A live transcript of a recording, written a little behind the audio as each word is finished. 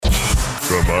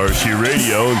From RSU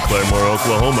Radio in Claremore,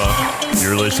 Oklahoma,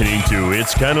 you're listening to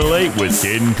It's Kinda Late with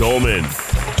Caden Coleman.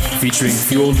 Featuring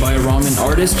Fueled by a Ramen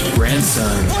Artist,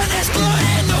 Grandson.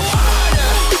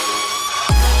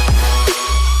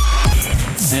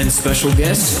 And special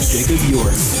guest, Jacob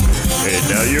York. And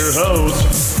now your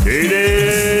host,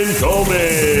 Caden Coleman.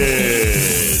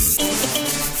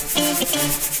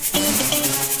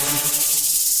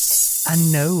 I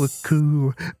know a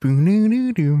cool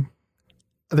boo-doo-doo-doo.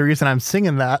 The reason I'm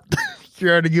singing that,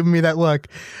 you're already giving me that look,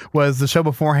 was the show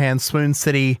beforehand, Swoon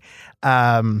City,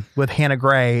 with Hannah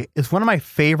Gray, is one of my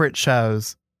favorite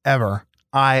shows ever.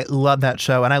 I love that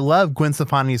show, and I love Gwen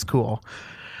Stefani's cool.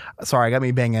 Sorry, I got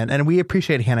me banging. And we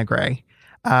appreciate Hannah Gray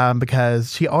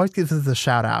because she always gives us a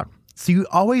shout out. So you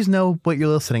always know what you're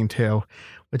listening to,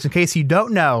 which in case you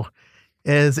don't know,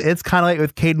 is It's Kinda Late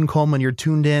with Caden Coleman. You're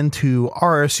tuned in to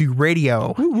RSU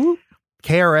Radio. Woo-hoo.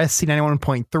 KRSC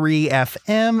 91.3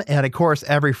 FM, and of course,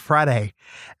 every Friday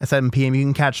at 7 p.m. you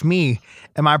can catch me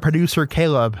and my producer,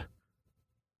 Caleb.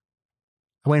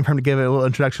 I'm waiting for him to give a little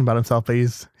introduction about himself, but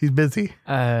he's busy.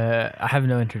 I have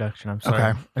no introduction. I'm sorry.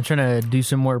 Okay. I'm trying to do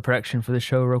some more production for the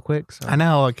show real quick. So. I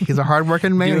know, like, he's a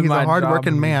hardworking man. Doing He's my a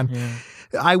hardworking job, man. yeah.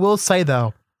 I will say,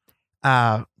 though,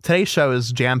 today's show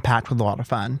is jam-packed with a lot of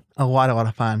fun. A lot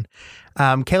of fun.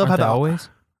 Caleb Aren't had they always?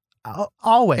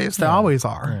 Always. They Yeah. always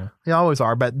are. Yeah. They always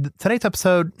are. But today's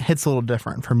episode hits a little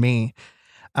different for me.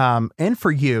 And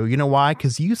for you. You know why?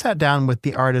 Because you sat down with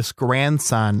the artist's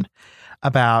grandson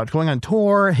about going on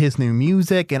tour, his new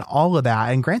music, and all of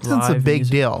that. And Granson's a Live big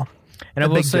music. deal. And I A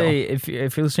will big say, if you're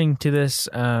listening to this,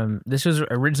 this was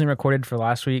originally recorded for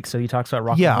last week, so he talks about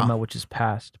Rocklahoma, which is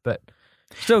past, but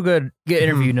still good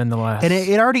interview nonetheless. And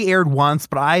it already aired once,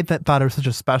 but I thought it was such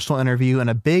a special interview and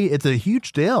it's a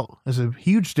huge deal. It's a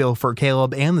huge deal for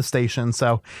Caleb and the station.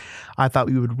 So I thought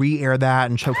we would re-air that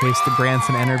and showcase the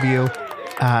grandson interview.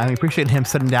 I appreciate him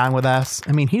sitting down with us.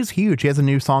 I mean, he's huge. He has a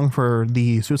new song for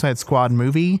the Suicide Squad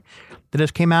movie that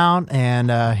just came out,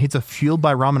 and he's a Fueled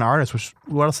by Ramen Artist, which,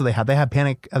 what else do they have? They have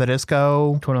Panic at the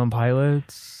Disco. 21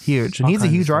 Pilots. Huge. And all he's a kinds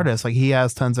of huge stuff. artist. Like, he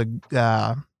has tons of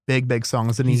big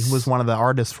songs, and he was one of the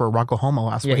artists for Rocklahoma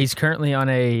last week. Yeah, he's currently on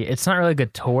it's not really like a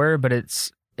tour, but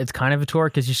it's kind of a tour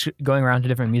because he's going around to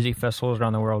different music festivals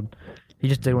around the world. He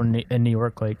just did one in New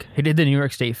York. Like, he did the New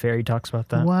York State Fair. He talks about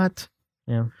that. What?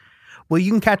 Yeah. Well, you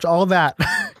can catch all of that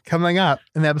coming up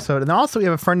in the episode. And also we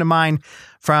have a friend of mine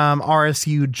from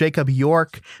RSU, Jacob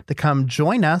York, to come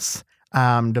join us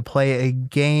to play a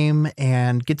game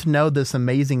and get to know this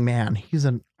amazing man. He's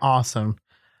an awesome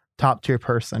top tier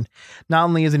person. Not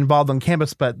only is he involved on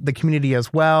campus, but the community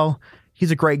as well.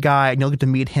 He's a great guy, and you'll get to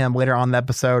meet him later on in the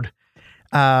episode.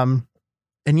 And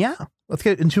yeah, let's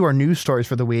get into our news stories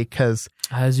for the week, because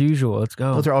As usual, let's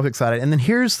go. those are all excited. And then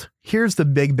here's the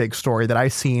big story that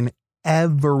I've seen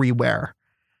everywhere.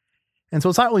 And so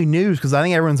it's not really news because I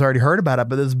think everyone's already heard about it,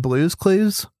 but this Blues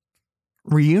Clues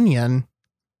reunion,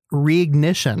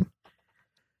 reignition.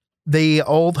 The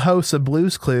old host of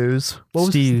Blues Clues,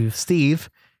 Steve,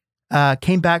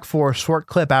 came back for a short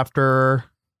clip after,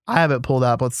 I have it pulled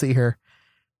up. Let's see here.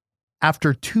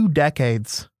 After 2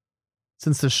 decades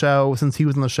since he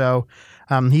was on the show,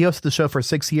 he hosted the show for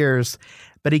 6 years,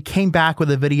 but he came back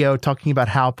with a video talking about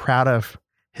how proud of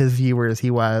his viewers he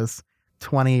was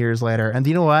 20 years later. And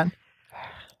do you know what?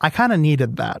 I kind of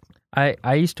needed that.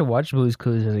 I used to watch Blue's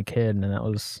Clues as a kid, and it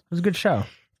was a good show.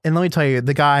 And let me tell you,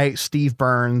 the guy, Steve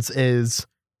Burns, is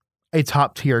a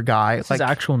top tier guy. It's his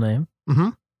actual name. Mm-hmm.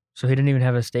 So he didn't even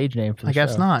have a stage name for the show. I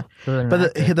guess not. Other than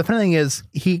But actor. the funny thing is,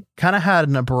 he kind of had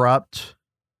an abrupt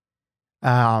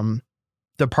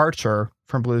departure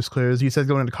from Blue's Clues. He said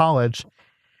going into college.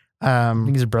 I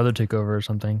think his brother took over or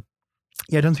something.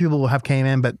 Yeah, tons of people have came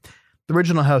in, but the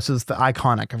original host is the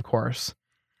Iconic, of course.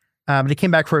 But he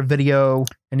came back for a video.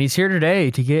 And he's here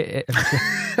today to get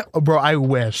Oh, bro, I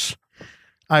wish.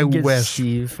 I get wish.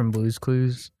 Steve from Blue's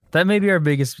Clues. That may be our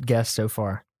biggest guest so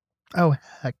far. Oh,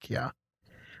 heck yeah.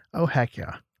 Oh, heck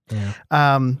yeah. Yeah.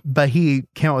 But he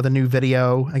came out with a new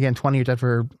video, again, 20 years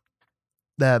after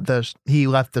he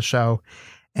left the show.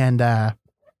 And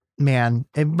man,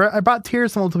 it brought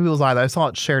tears to multiple people's eyes. I saw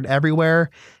it shared everywhere.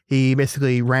 He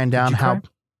basically ran down you how... cry?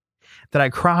 Did I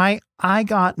cry? I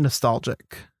got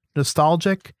nostalgic.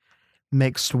 Nostalgic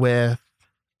mixed with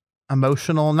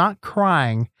emotional, not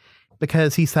crying,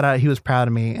 because he said he was proud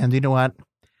of me. And you know what?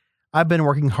 I've been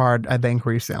working hard, I think,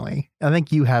 recently. I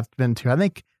think you have been too. I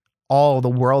think all the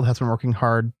world has been working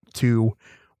hard to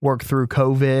work through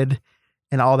COVID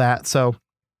and all that. So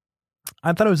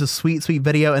I thought it was a sweet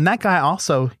video. And that guy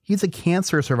also, he's a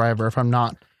cancer survivor, if I'm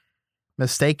not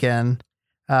mistaken.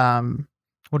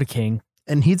 What a king.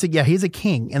 And he's a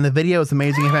king. And the video is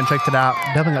amazing. If you haven't checked it out,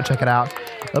 definitely go check it out.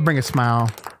 It'll bring a smile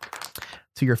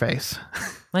to your face.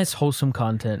 Nice wholesome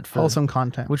content. Wholesome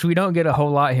content. Which we don't get a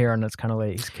whole lot here on It's Kind of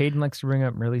Late. Caden likes to bring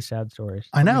up really sad stories.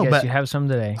 I know, but you have some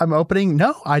today. I'm opening.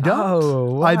 No, I don't.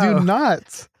 Oh, wow. I do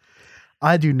not.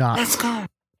 I do not. Let's go.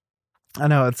 I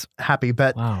know it's happy,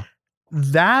 but Wow.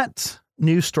 that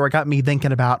news story got me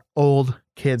thinking about old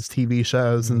kids TV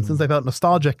shows. And since I felt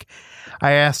nostalgic,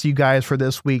 I asked you guys for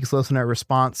this week's listener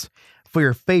response for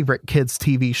your favorite kids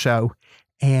TV show.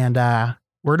 And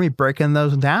we're going to be breaking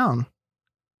those down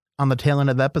on the tail end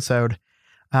of the episode.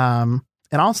 And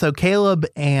also Caleb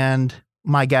and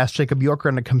my guest Jacob York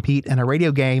are going to compete in a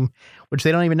radio game, which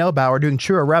they don't even know about. We're doing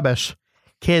True or Rubbish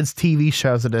Kids TV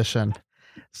Shows edition.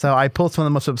 So I pulled some of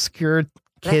the most obscure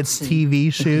kids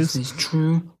TV shows. This is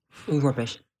true or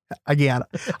rubbish. Again,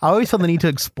 I always feel the need to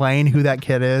explain who that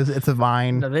kid is. It's a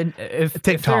Vine. No, if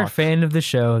they're a TikTok. fan of the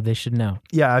show, they should know.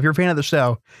 Yeah, if you're a fan of the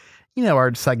show, you know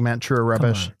our segment, True or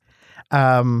Rubbish.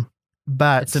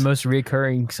 But It's the most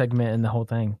recurring segment in the whole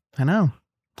thing. I know.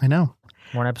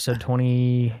 We're on episode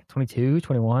 20, 22,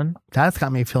 21. That's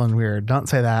got me feeling weird. Don't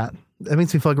say that. That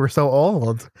makes me feel like we're so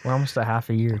old. We're almost a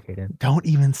half a year, Caden. Don't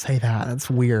even say that.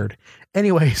 That's weird.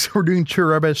 Anyways, we're doing True or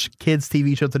Rubbish Kids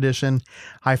TV Shows edition.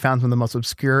 I found some of the most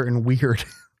obscure and weird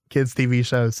kids TV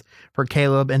shows for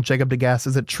Caleb and Jacob to guess.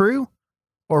 Is it true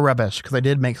or rubbish? Because I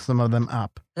did make some of them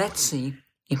up. Let's see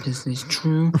if this is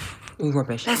true or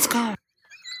rubbish. Let's go.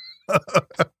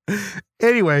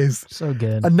 Anyways, So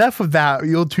good. enough of that.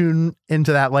 You'll tune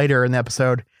into that later in the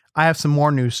episode. I have some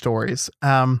more news stories.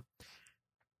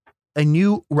 A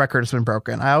new record has been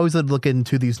broken. I always look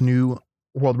into these new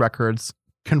world records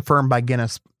confirmed by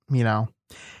Guinness. You know,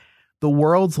 the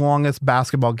world's longest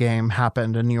basketball game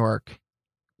happened in New York.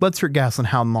 What's your guess on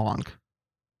how long?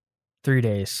 3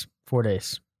 days, 4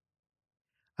 days.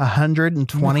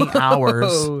 120 hours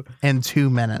Whoa. and 2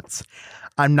 minutes.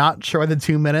 I'm not sure the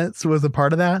 2 minutes was a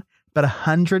part of that, but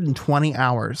 120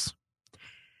 hours.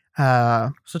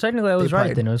 So technically I was They right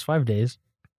played. then. It was 5 days.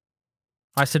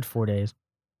 I said 4 days.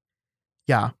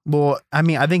 Yeah. Well, I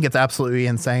mean, I think it's absolutely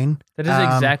insane. That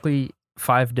is exactly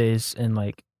 5 days in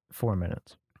like 4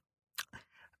 minutes.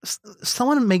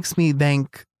 Someone makes me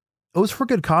think it was for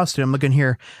good cause too. I'm looking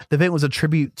here. The event was a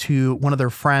tribute to one of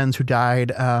their friends who died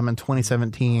in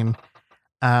 2017.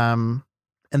 And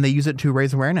they use it to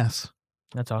raise awareness.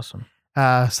 That's awesome.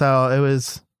 So it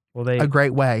was Well, they a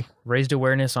great way. raised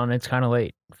awareness on It's Kind of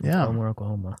Late from Yeah. Fillmore,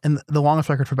 Oklahoma. And the longest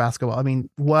record for basketball. I mean,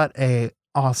 what a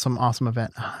awesome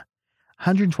event.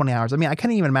 120 hours. I mean, I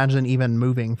can't even imagine even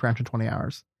moving for 120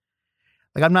 hours.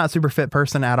 Like, I'm not a super fit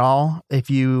person at all. If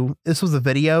this was a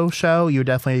video show, you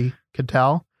definitely could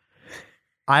tell.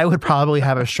 I would probably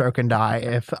have a stroke and die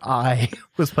if I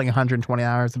was playing 120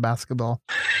 hours of basketball.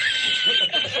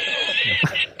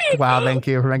 Wow, thank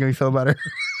you for making me feel better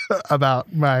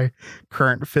about my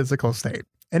current physical state.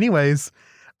 Anyways,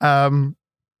 a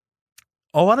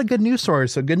lot of good news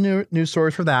stories. So good news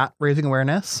stories for that, raising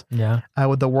awareness Yeah.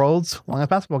 with the world's longest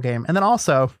basketball game. And then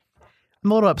also,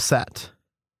 I'm a little upset.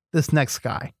 This next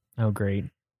guy Oh, great.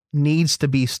 needs to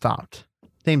be stopped.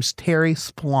 His name's Terry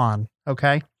Splon.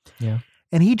 Okay. Yeah.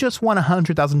 And he just won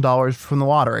 $100,000 from the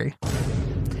lottery.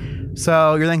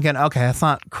 So you're thinking, okay, that's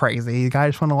not crazy. The guy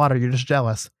just won the lottery. You're just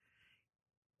jealous.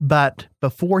 But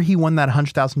before he won that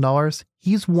 $100,000,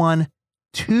 he's won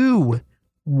 2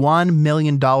 $1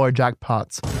 million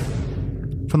jackpots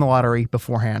from the lottery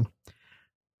beforehand.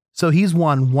 So he's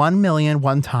won 1 million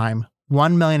one time,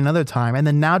 1 million another time, and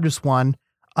then now just won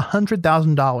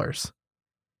 $100,000.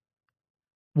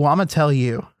 Well, I'm going to tell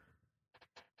you,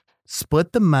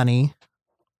 split the money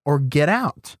or get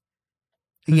out.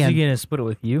 Who's he Again, going to split it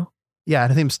with you? yeah,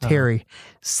 his name's Terry.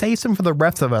 Say something for the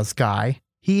rest of us, guy.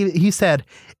 He said,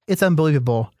 it's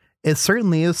unbelievable. It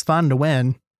certainly is fun to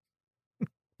win.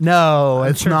 No,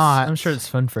 I'm it's sure not. I'm sure it's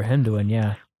fun for him to win,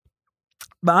 yeah.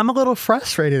 But I'm a little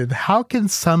frustrated. How can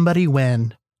somebody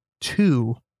win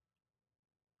 2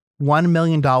 $1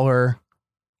 million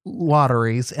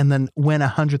lotteries and then win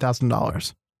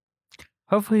 $100,000?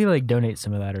 Hopefully he like donates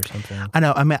some of that or something. I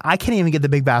know. I mean, I can't even get the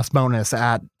big bass bonus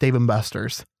at Dave and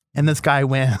Buster's, and this guy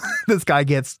this guy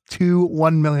gets 2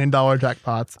 $1 million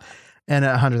jackpots and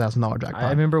a $100,000 jackpot. I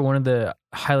remember one of the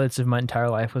highlights of my entire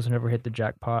life was whenever I hit the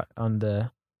jackpot on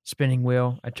the spinning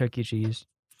wheel at Chuck E. Cheese.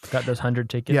 Got those 100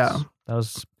 tickets. Yeah. That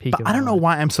was peak But of I don't my know life.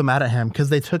 why I'm so mad at him, because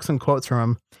they took some quotes from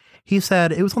him. He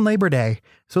said it was on Labor Day,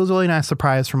 so it was a really nice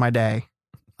surprise for my day.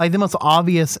 Like the most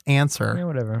obvious answer. Yeah,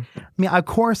 whatever. I mean, of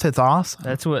course it's awesome.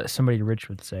 That's what somebody rich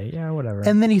would say. Yeah, whatever.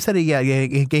 And then he said, yeah,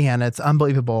 again, it's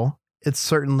unbelievable. It's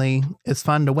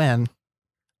fun to win.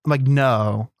 I'm like,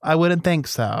 no, I wouldn't think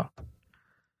so.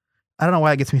 I don't know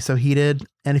why it gets me so heated.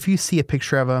 And if you see a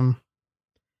picture of him,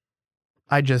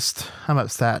 I'm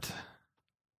upset.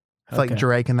 It's like Okay.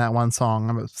 Drake in that one song.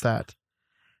 I'm upset.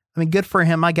 I mean, good for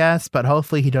him, I guess, but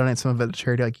hopefully he donates some of it to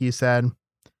charity, like you said.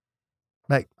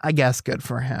 Like, I guess good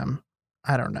for him.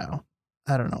 I don't know.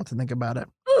 I don't know what to think about it.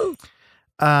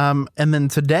 And then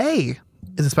today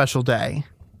is a special day.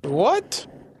 What?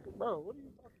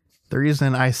 The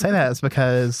reason I say that is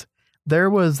because there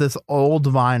was this old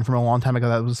Vine from a long time ago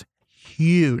that was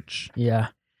huge. Yeah.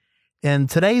 And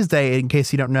today's day, in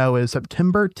case you don't know, is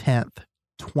September 10th,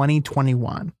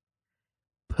 2021.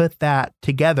 Put that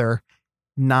together,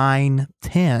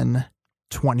 9/10/21.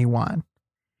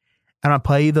 I'm going to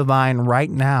play you the Vine right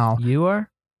now. You are?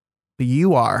 But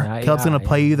you are. Yeah, Caleb's going to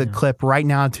play you the yeah. clip right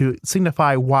now to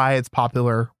signify why it's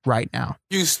popular right now.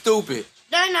 You stupid.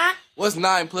 They're not. What's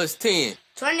 9 plus 10?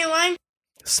 21.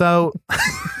 So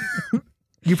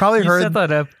you probably You heard set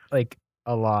that up like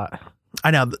a lot.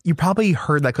 I know you probably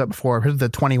heard that clip before. Here's the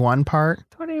 21 part.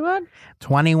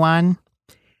 21.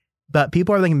 But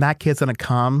people are thinking that kid's going to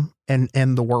come and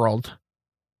end the world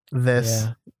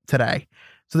today.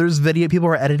 So there's people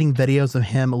are editing videos of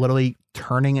him literally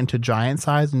turning into giant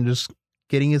size and just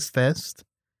getting his fist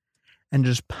and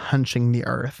just punching the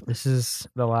earth. This is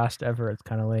the last ever. It's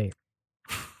kind of late.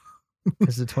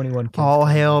 Because the 21 kid. All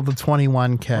hail the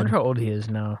 21 I kid. wonder how old he is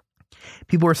now.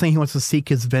 People are saying he wants to seek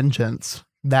his vengeance.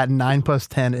 That 9 plus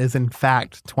 10 is in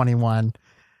fact 21.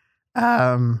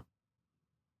 That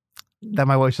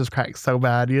my voice just cracked so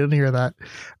bad. You didn't hear that.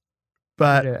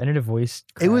 But I need a voice.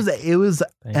 it was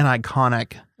crack. an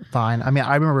iconic Vine. I mean,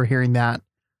 I remember hearing that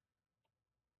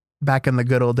back in the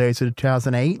good old days of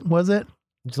 2008, was it?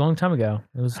 It's a long time ago.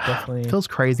 It was definitely. Feels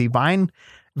crazy. Vine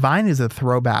is a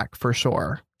throwback for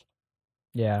sure.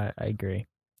 Yeah, I agree.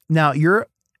 Now, in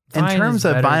Vine terms is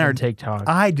of better Vine than or TikTok.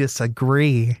 I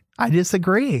disagree. I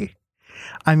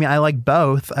mean, I like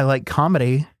both. I like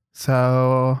comedy.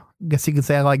 So I guess you could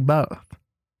say I like both.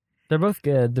 They're both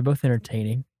good. They're both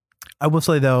entertaining. I will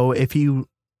say though, if you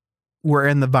were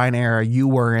in the Vine era, you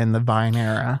were in the Vine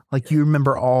era. Like you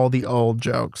remember all the old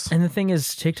jokes. And the thing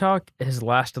is, TikTok has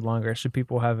lasted longer, so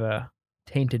people have a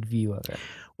tainted view of it.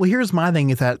 Well, here's my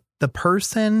thing is that the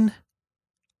person,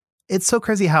 it's so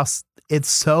crazy how it's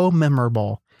so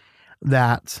memorable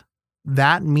that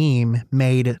meme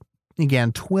made,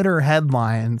 again, Twitter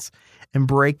headlines and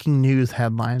breaking news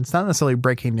headlines. Not necessarily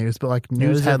breaking news, but like It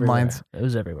news was headlines everywhere. It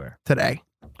was everywhere. today.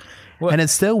 Well, And it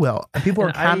still will. And people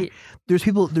and are there's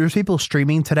people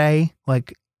streaming today,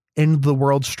 like in the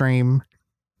world stream,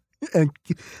 and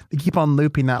they keep on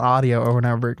looping that audio over and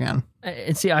over again.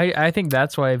 And see, I think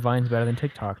that's why Vine's better than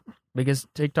TikTok, because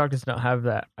TikTok does not have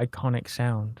that iconic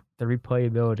sound, the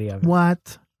replayability of it.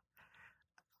 What?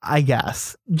 I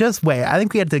guess. Just wait. I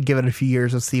think we had to give it a few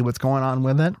years to see what's going on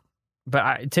with it.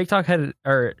 But TikTok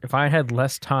Vine had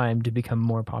less time to become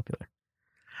more popular.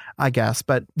 I guess.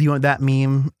 But that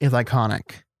meme is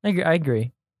iconic. I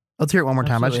agree. Let's hear it one more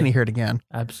time. I just Absolutely. need to hear it again.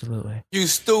 Absolutely. You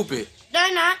stupid.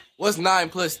 They're not. What's 9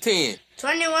 plus 10?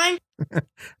 21.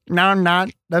 No,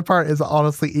 not. That part is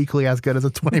honestly equally as good as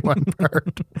a 21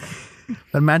 part.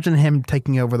 But imagine him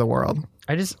taking over the world.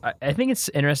 I think it's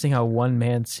interesting how one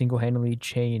man single-handedly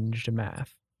changed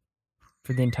math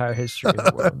for the entire history of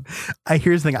the world.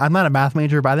 Here's the thing. I'm not a math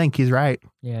major, but I think he's right.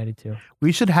 Yeah, I do too.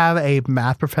 We should have a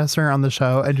math professor on the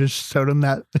show and just showed him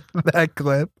that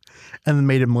clip and then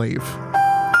made him leave.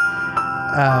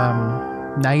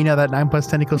 Now you know that 9 plus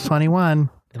 10 equals 21.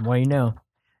 The more you know.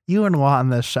 You learn a lot on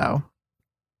this show.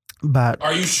 But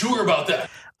Are you sure about that?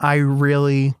 I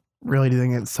really, really do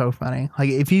think it's so funny. Like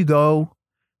if you go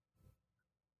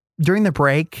during the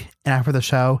break and after the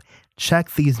show,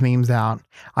 check these memes out.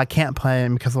 I can't play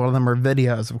them because a lot of them are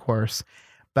videos, of course,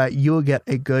 but you will get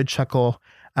a good chuckle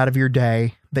out of your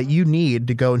day that you need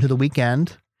to go into the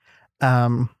weekend.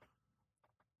 So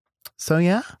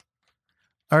yeah,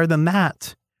 other than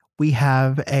that, we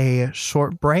have a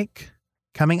short break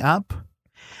coming up,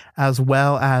 as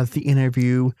well as the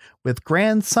interview with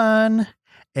Grandson.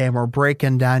 And we're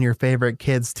breaking down your favorite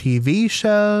kids' TV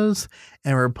shows.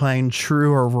 And we're playing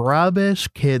True or Rubbish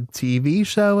Kid TV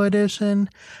Show Edition.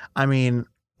 I mean,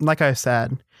 like I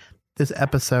said, this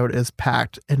episode is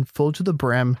packed and full to the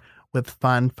brim with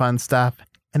fun stuff.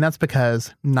 And that's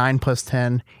because 9 plus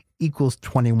 10 equals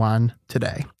 21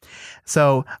 today.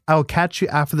 So I will catch you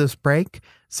after this break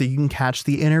so you can catch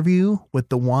the interview with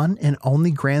the one and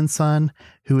only Grandson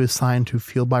who is signed to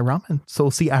Fueled by Ramen. So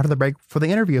we'll see you after the break for the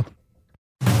interview.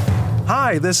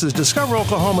 Hi, this is Discover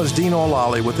Oklahoma's Dean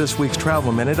O'Lally with this week's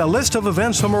Travel Minute, a list of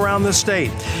events from around the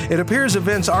state. It appears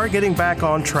events are getting back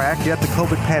on track, yet the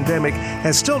COVID pandemic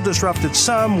has still disrupted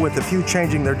some, with a few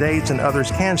changing their dates and others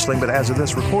canceling. But as of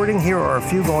this recording, here are a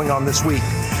few going on this week.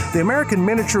 The American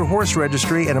Miniature Horse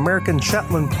Registry and American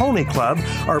Shetland Pony Club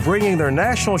are bringing their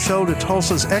national show to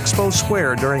Tulsa's Expo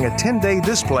Square during a 10-day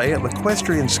display of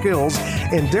equestrian skills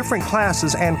in different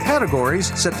classes and categories,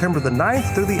 September the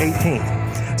 9th through the 18th.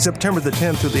 September the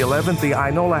 10th through the 11th, the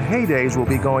Inola Hay Days will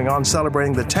be going on,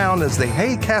 celebrating the town as the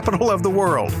hay capital of the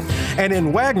world. And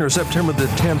in Wagner, September the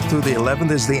 10th through the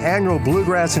 11th is the annual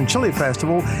Bluegrass and Chili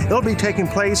Festival. It'll be taking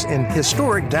place in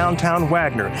historic downtown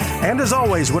Wagner. And as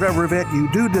always, whatever event you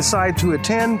do decide to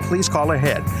attend, please call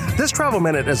ahead. This Travel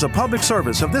Minute is a public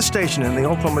service of this station in the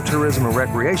Oklahoma Tourism and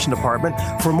Recreation Department.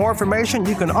 For more information,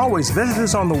 you can always visit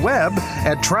us on the web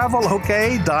at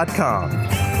travelok.com.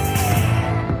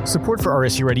 Support for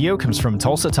RSU Radio comes from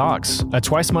Tulsa Talks, a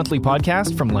twice-monthly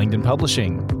podcast from Langdon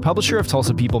Publishing, publisher of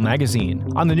Tulsa People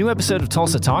magazine. On the new episode of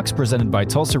Tulsa Talks, presented by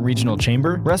Tulsa Regional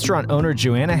Chamber, restaurant owner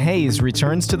Joanna Hayes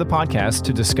returns to the podcast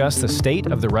to discuss the state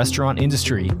of the restaurant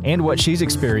industry and what she's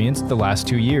experienced the last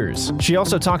 2 years. She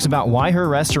also talks about why her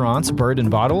restaurants, Bird and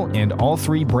Bottle and All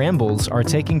Three Brambles, are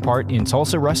taking part in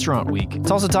Tulsa Restaurant Week.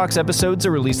 Tulsa Talks episodes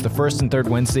are released the first and third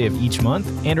Wednesday of each month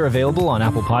and are available on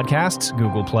Apple Podcasts,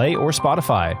 Google Play, or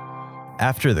Spotify.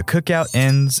 After the cookout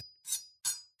ends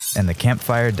and the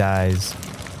campfire dies,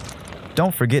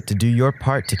 don't forget to do your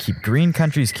part to keep Green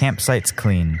Country's campsites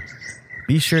clean.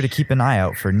 Be sure to keep an eye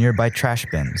out for nearby trash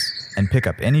bins and pick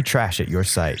up any trash at your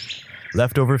site.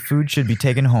 Leftover food should be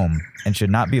taken home and should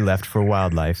not be left for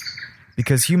wildlife,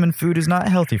 because human food is not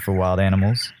healthy for wild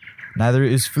animals. Neither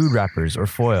is food wrappers or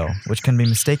foil, which can be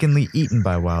mistakenly eaten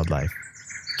by wildlife.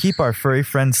 Keep our furry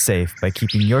friends safe by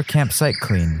keeping your campsite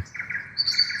clean.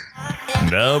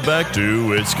 Now back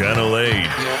to It's Kinda Late.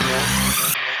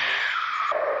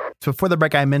 So before the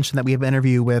break, I mentioned that we have an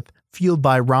interview with Fueled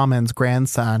by Ramen's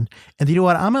grandson. And you know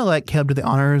what? I'm going to let Caleb do the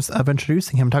honors of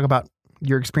introducing him, talk about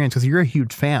your experience, because you're a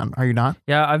huge fan, are you not?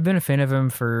 Yeah, I've been a fan of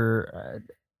him for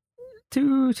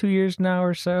two years now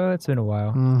or so. It's been a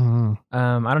while. Mm-hmm.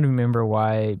 I don't even remember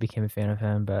why I became a fan of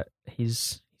him, but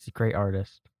he's a great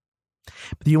artist.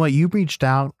 But you know what? You reached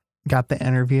out, got the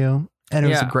interview. And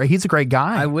he's a great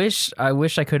guy. I wish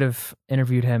I could have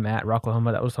interviewed him at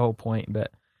Rocklahoma. That was the whole point.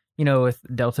 But, you know, with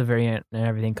Delta variant and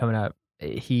everything coming up, I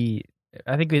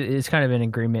think it's kind of an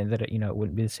agreement that, it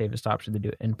wouldn't be the safest option to do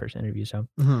an in-person interview. So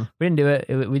we didn't do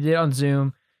it. We did it on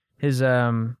Zoom. His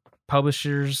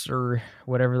publishers or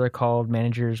whatever they're called,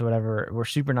 managers, whatever, were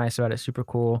super nice about it. Super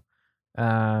cool.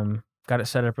 Got it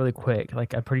set up really quick.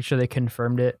 Like, I'm pretty sure they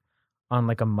confirmed it on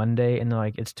like a Monday and they're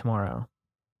like, it's tomorrow.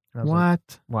 What? Like,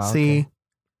 wow, see, okay.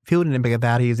 Fuel didn't make it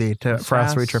that easy for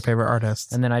us to reach our favorite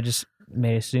artists. And then I just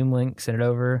made a Zoom link, sent it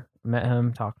over, met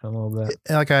him, talked to him a little bit.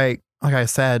 Like I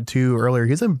said too earlier,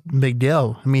 he's a big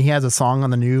deal. I mean, he has a song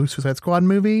on the new Suicide Squad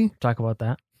movie. Talk about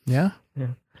that. Yeah.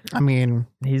 I mean,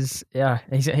 he's on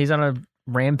a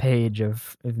rampage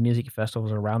of music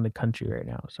festivals around the country right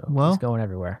now. So he's going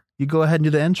everywhere. You go ahead and do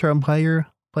the intro and play your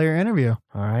interview.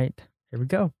 All right, here we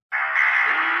go.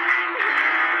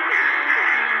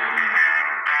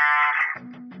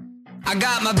 I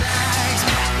got my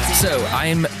bags. So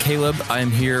I'm Caleb.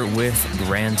 I'm here with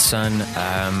grandson.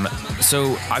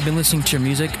 So I've been listening to your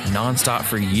music nonstop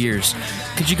for years.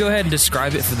 Could you go ahead and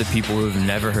describe it for the people who've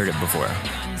never heard it before?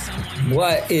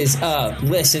 What is up,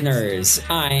 listeners?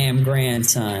 I am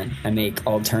grandson. I make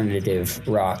alternative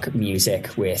rock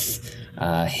music with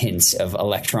hints of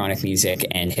electronic music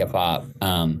and hip hop.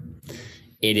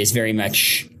 It is very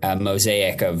much a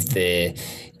mosaic of the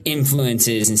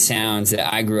influences and sounds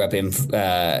that I grew up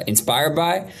inspired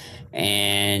by.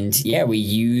 And yeah, we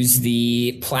use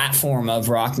the platform of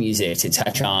rock music to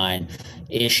touch on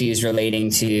issues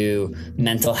relating to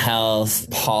mental health,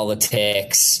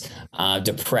 politics,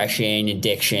 depression,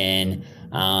 addiction.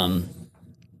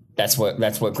 That's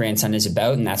what Grandson is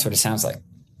about, and that's what it sounds like.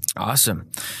 Awesome.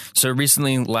 So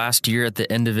recently, last year, at the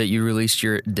end of it, you released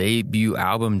your debut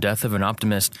album, Death of an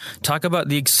Optimist. Talk about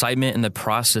the excitement and the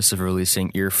process of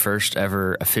releasing your first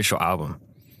ever official album.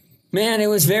 Man, it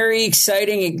was very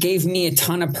exciting. It gave me a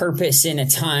ton of purpose in a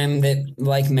time that,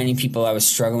 like many people, I was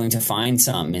struggling to find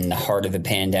some in the heart of the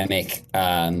pandemic.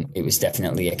 It was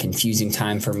definitely a confusing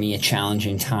time for me, a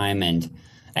challenging time. And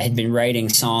I had been writing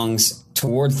songs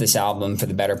towards this album for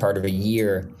the better part of a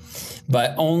year.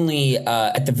 But only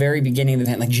at the very beginning of the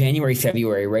pandemic, like January,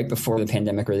 February, right before the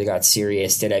pandemic really got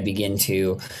serious, did I begin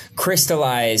to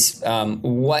crystallize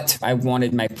what I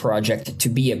wanted my project to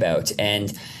be about.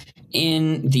 And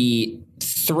in the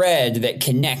thread that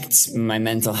connects my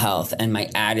mental health and my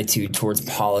attitude towards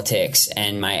politics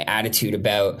and my attitude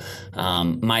about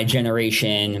my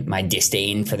generation, my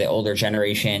disdain for the older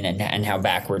generation and how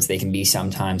backwards they can be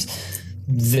sometimes.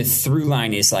 The through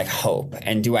line is like hope.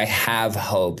 And do I have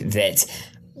hope that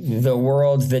the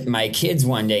world that my kids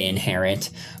one day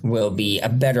inherit will be a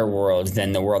better world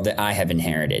than the world that I have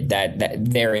inherited? That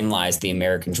therein lies the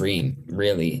American dream,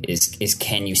 really, is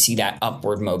can you see that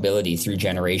upward mobility through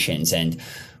generations? And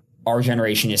our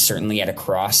generation is certainly at a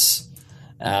cross.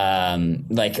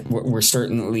 We're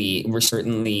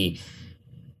certainly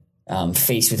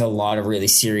faced with a lot of really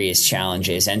serious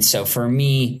challenges. And so for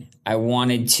me, I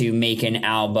wanted to make an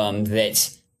album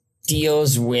that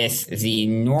deals with the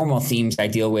normal themes I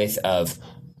deal with of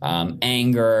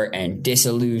anger and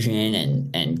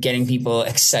disillusion and getting people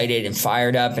excited and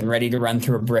fired up and ready to run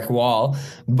through a brick wall,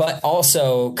 but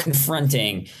also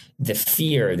confronting the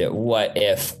fear that what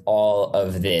if all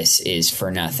of this is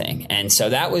for nothing. And so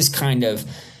that was kind of,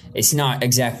 it's not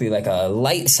exactly like a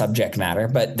light subject matter,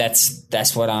 but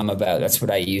that's what I'm about. That's what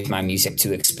I use my music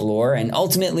to explore. And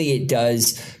ultimately it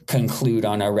does conclude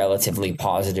on a relatively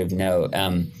positive note.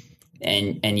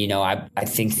 And you know, I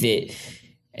think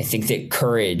that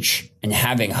courage and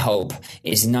having hope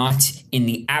is not in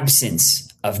the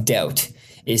absence of doubt,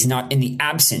 is not in the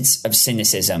absence of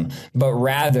cynicism, but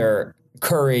rather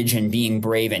courage and being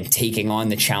brave and taking on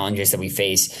the challenges that we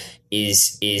face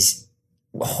is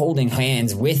holding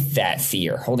hands with that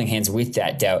fear, holding hands with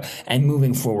that doubt, and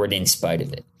moving forward in spite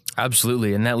of it.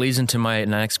 Absolutely. And that leads into my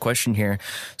next question here.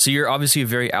 So you're obviously a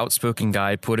very outspoken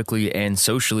guy politically and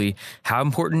socially. How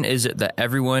important is it that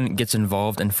everyone gets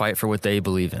involved and fight for what they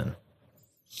believe in?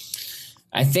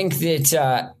 I think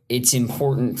that it's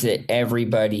important that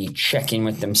everybody check in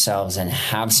with themselves and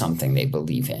have something they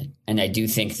believe in. And I do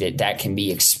think that can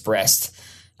be expressed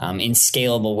in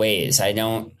scalable ways. I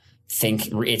don't think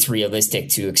it's realistic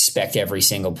to expect every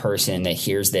single person that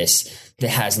hears this, that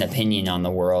has an opinion on the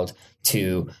world,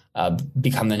 to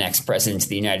become the next president of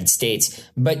the United States.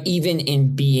 But even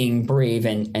in being brave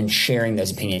and sharing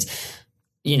those opinions,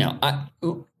 you know,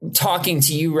 talking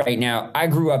to you right now, I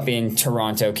grew up in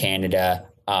Toronto, Canada.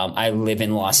 I live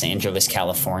in Los Angeles,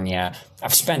 California.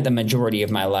 I've spent the majority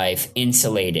of my life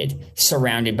insulated,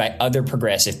 surrounded by other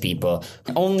progressive people.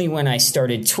 Only when I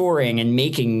started touring and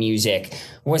making music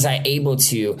was I able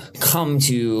to come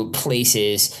to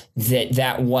places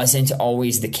that wasn't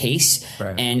always the case.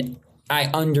 Right. And I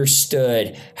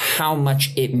understood how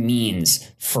much it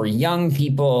means for young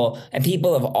people and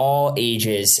people of all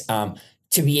ages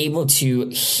to be able to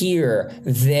hear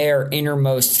their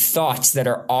innermost thoughts that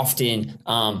are often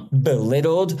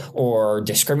belittled or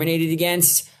discriminated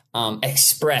against,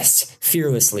 expressed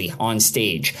fearlessly on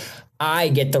stage. I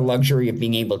get the luxury of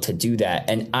being able to do that.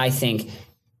 And I think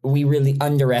we really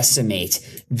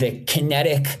underestimate the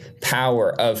kinetic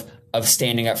power of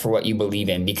standing up for what you believe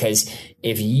in, because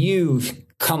if you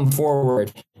come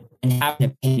forward and have an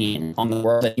opinion on the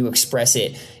world and you express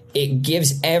it, it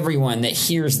gives everyone that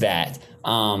hears that,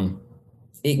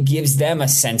 it gives them a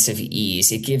sense of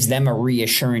ease. It gives them a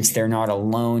reassurance they're not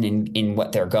alone in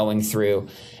what they're going through.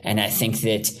 And I think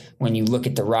that when you look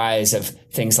at the rise of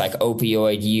things like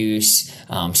opioid use,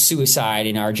 suicide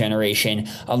in our generation,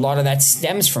 a lot of that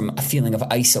stems from a feeling of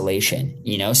isolation,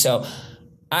 you know? So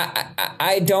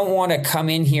I don't want to come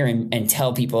in here and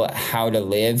tell people how to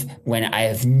live when I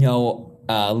have no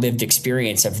lived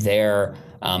experience of their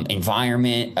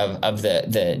environment, of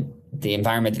the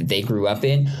environment that they grew up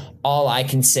in. All I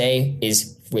can say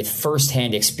is, with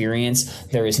firsthand experience,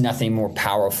 there is nothing more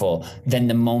powerful than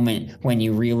the moment when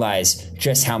you realize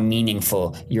just how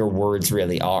meaningful your words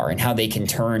really are and how they can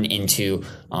turn into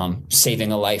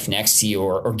saving a life next to you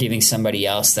or giving somebody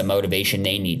else the motivation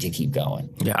they need to keep going.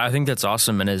 Yeah, I think that's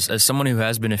awesome. And as someone who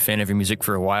has been a fan of your music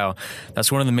for a while,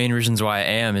 that's one of the main reasons why I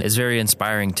am. It's very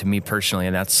inspiring to me personally.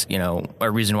 And that's, you know,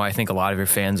 a reason why I think a lot of your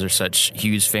fans are such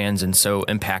huge fans and so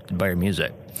impacted by your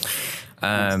music.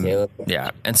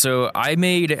 Yeah. And so I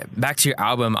made, back to your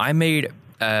album, I made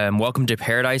Welcome to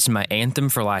Paradise my anthem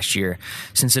for last year,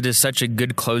 since it is such a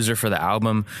good closer for the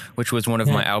album, which was one of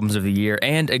my albums of the year,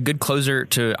 and a good closer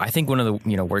to, I think, one of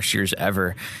the worst years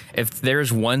ever. If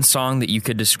there's one song that you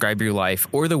could describe your life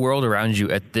or the world around you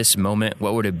at this moment,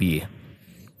 what would it be?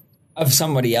 Of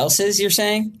somebody else's, you're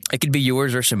saying? It could be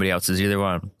yours or somebody else's, either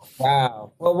one.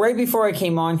 Wow. Well, right before I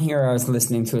came on here, I was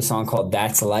listening to a song called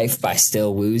That's Life by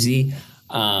Still Woozy,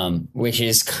 which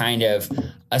is kind of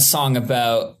a song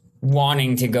about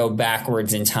wanting to go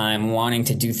backwards in time, wanting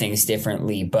to do things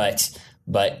differently, but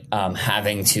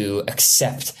having to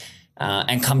accept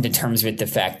and come to terms with the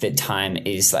fact that time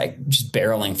is like just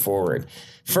barreling forward.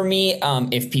 For me,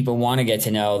 if people want to get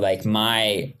to know like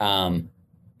my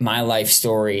life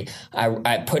story,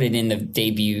 I put it in the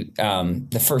debut.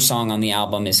 The first song on the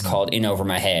album is called In Over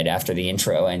My Head after the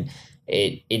intro. And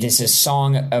it is a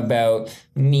song about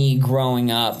me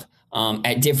growing up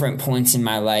at different points in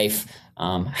my life,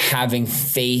 having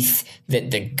faith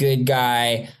that the good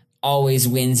guy always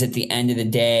wins at the end of the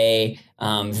day,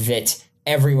 that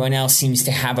everyone else seems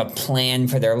to have a plan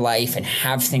for their life and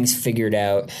have things figured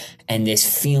out. And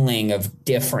this feeling of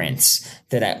difference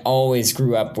that I always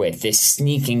grew up with, this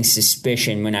sneaking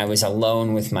suspicion when I was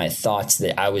alone with my thoughts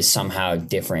that I was somehow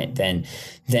different than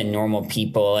normal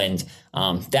people. And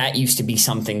that used to be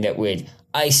something that would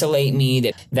isolate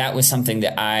me. That was something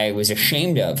that I was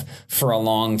ashamed of for a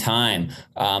long time.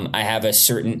 I have a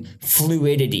certain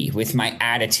fluidity with my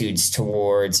attitudes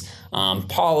towards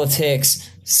politics,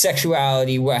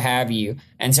 sexuality, what have you.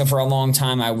 And so for a long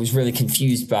time, I was really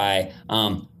confused by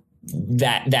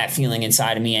that feeling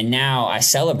inside of me. And now I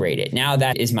celebrate it. Now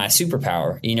that is my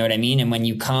superpower. You know what I mean? And when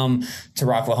you come to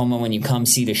Rocklahoma, when you come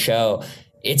see the show,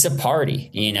 it's a party,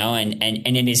 you know, and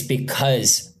it is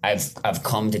because I've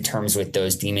come to terms with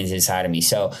those demons inside of me.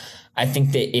 So I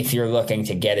think that if you're looking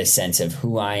to get a sense of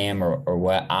who I am or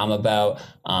what I'm about,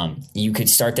 you could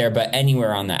start there. But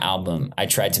anywhere on the album, I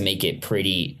tried to make it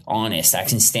pretty honest. I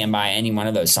can stand by any one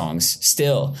of those songs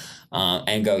still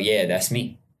and go, yeah, that's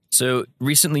me. So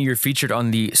recently you're featured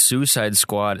on the Suicide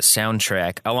Squad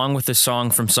soundtrack, along with a song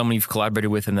from someone you've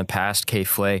collaborated with in the past,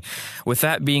 K-Flay. With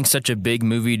that being such a big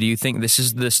movie, do you think this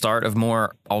is the start of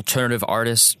more alternative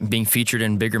artists being featured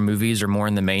in bigger movies or more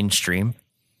in the mainstream?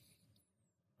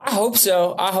 I hope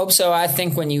so. I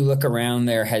think when you look around,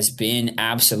 there has been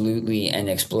absolutely an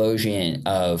explosion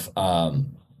of rock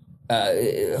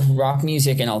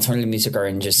music and alternative music are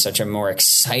in just such a more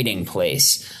exciting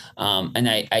place. And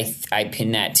I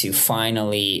pin that to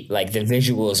finally, like, the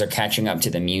visuals are catching up to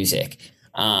the music.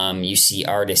 You see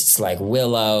artists like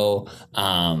Willow,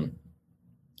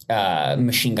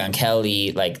 Machine Gun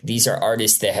Kelly, like these are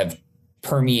artists that have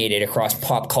permeated across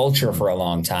pop culture for a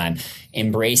long time,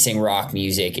 embracing rock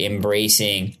music,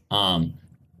 embracing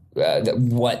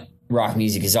what rock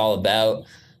music is all about,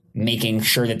 making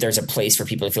sure that there's a place for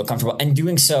people to feel comfortable and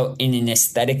doing so in an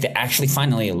aesthetic that actually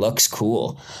finally looks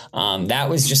cool. That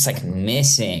was just like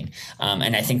missing.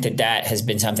 And I think that has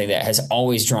been something that has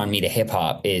always drawn me to hip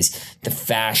hop, is the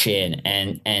fashion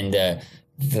and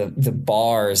the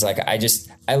bars. Like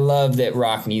I love that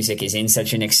rock music is in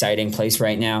such an exciting place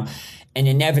right now. And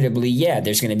inevitably, yeah,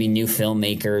 there's going to be new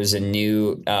filmmakers and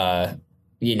new,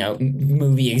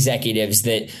 movie executives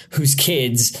whose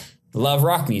kids love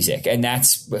rock music, and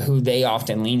that's who they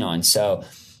often lean on. So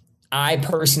I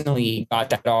personally got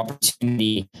that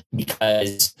opportunity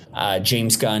because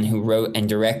James Gunn, who wrote and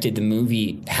directed the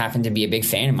movie, happened to be a big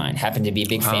fan of mine, happened to be a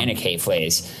big fan of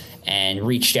K-Flay's, and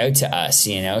reached out to us,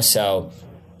 you know. So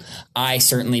I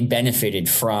certainly benefited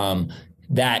from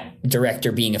that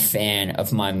director being a fan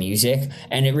of my music.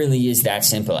 And it really is that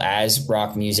simple. As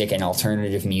rock music and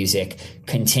alternative music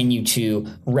continue to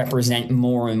represent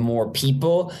more and more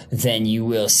people, then you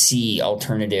will see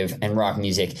alternative and rock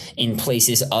music in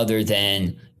places other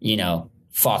than,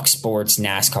 Fox Sports,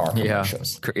 NASCAR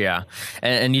commercials. Yeah.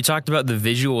 And you talked about the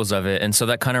visuals of it. And so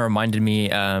that kind of reminded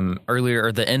me earlier,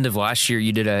 or the end of last year,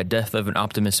 you did a Death of an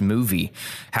Optimist movie.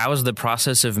 How was the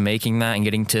process of making that and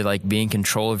getting to like be in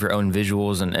control of your own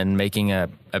visuals and making a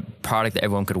product that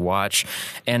everyone could watch?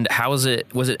 And how was it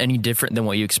any different than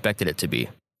what you expected it to be?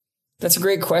 That's a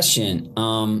great question.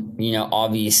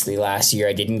 Obviously last year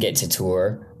I didn't get to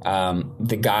tour.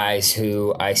 The guys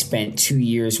who I spent 2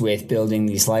 years with, building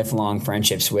these lifelong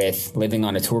friendships with, living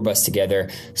on a tour bus together,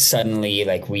 suddenly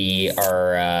like we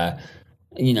are,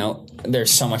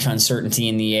 there's so much uncertainty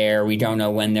in the air. We don't know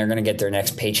when they're going to get their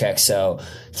next paycheck. So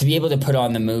to be able to put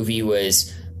on the movie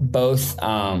was both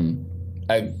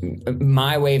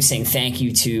my way of saying thank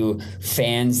you to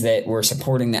fans that were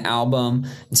supporting the album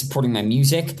and supporting my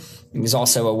music. It was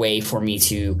also a way for me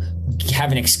to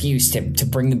have an excuse to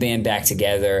bring the band back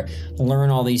together,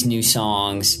 learn all these new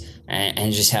songs,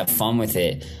 and just have fun with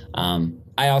it.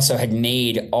 I also had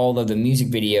made all of the music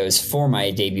videos for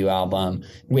my debut album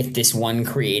with this one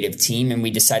creative team, and we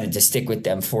decided to stick with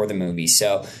them for the movie.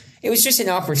 So it was just an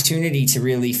opportunity to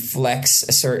really flex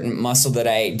a certain muscle that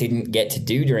I didn't get to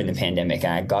do during the pandemic.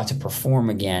 I got to perform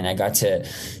again. I got to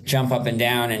jump up and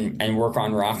down and work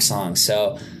on rock songs.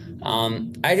 So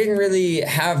I didn't really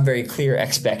have very clear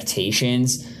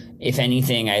expectations. If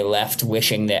anything, I left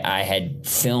wishing that I had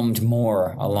filmed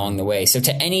more along the way. So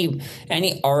to any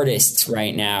artists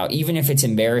right now, even if it's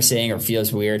embarrassing or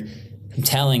feels weird, I'm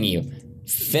telling you,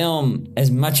 film as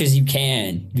much as you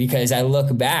can, because I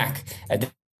look back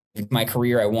at my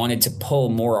career, I wanted to pull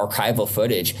more archival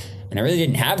footage, and I really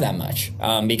didn't have that much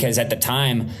because at the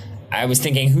time I was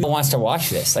thinking, who wants to watch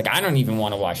this? Like, I don't even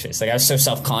want to watch this. Like, I was so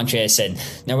self-conscious and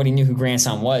nobody knew who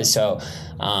Grandson was. So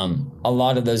a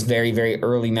lot of those very, very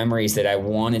early memories that I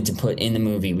wanted to put in the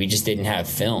movie, we just didn't have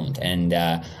filmed. And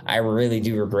I really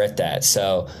do regret that.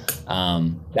 So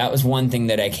that was one thing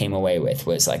that I came away with,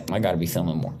 was like, I got to be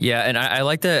filming more. Yeah, and I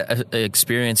like that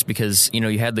experience because, you know,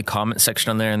 you had the comment section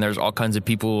on there and there's all kinds of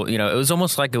people, you know, it was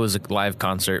almost like it was a live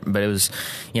concert, but it was,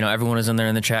 you know, everyone was in there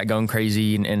in the chat going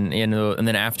crazy. And you know, and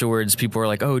then afterwards, people were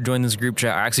like, oh, join this group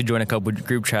chat. I actually joined a couple of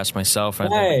group chats myself.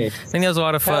 I think that was a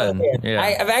lot of fun. Yeah.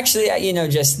 I've actually, you know,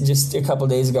 just a couple of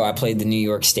days ago, I played the New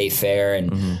York State Fair,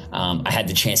 and I had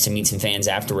the chance to meet some fans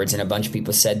afterwards, and a bunch of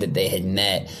people said that they had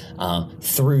met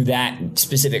through that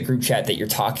specific group chat that you're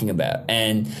talking about.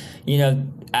 And, you know,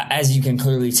 as you can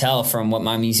clearly tell from what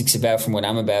my music's about, from what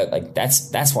I'm about, like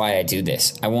that's why I do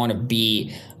this. I want to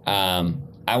be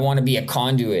a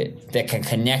conduit that can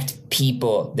connect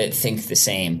people that think the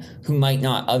same, who might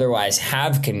not otherwise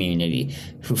have community,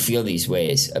 who feel these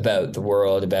ways about the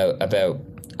world, about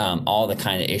all the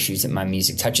kind of issues that my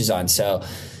music touches on. So,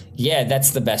 yeah,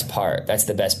 that's the best part. That's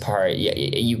the best part.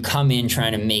 You come in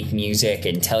trying to make music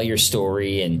and tell your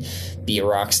story and be a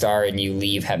rock star, and you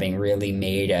leave having really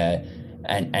made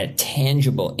a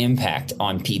tangible impact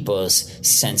on people's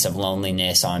sense of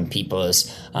loneliness, on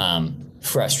people's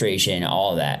frustration,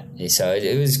 all of that. So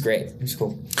it was great. It was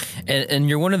cool. And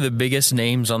you're one of the biggest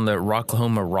names on the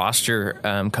Rocklahoma roster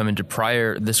coming to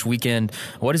Pryor this weekend.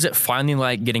 What is it finally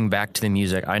like getting back to the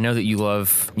music? I know that you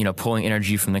love, you know, pulling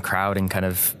energy from the crowd and kind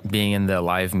of being in the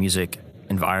live music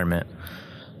environment.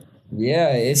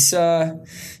 Yeah, it's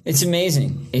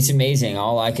amazing. It's amazing.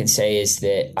 All I can say is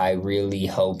that I really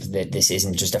hope that this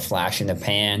isn't just a flash in the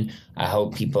pan. I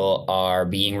hope people are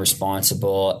being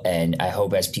responsible, and I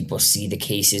hope as people see the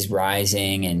cases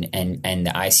rising and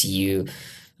the ICU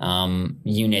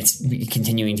units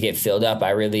continuing to get filled up, I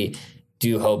really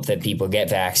do hope that people get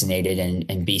vaccinated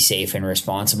and be safe and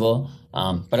responsible.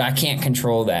 But I can't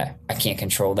control that.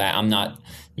 I'm not,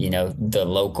 you know, the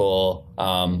local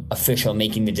official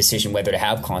making the decision whether to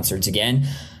have concerts again.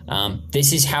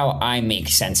 This is how I make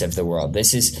sense of the world.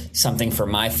 This is something for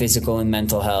my physical and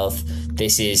mental health.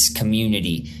 This is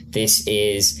community. This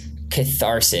is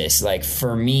catharsis. Like,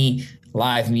 for me,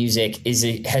 live music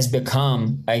has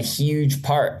become a huge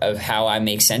part of how I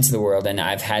make sense of the world, and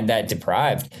I've had that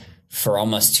deprived for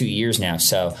almost 2 years now.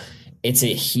 So it's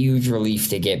a huge relief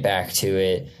to get back to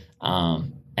it.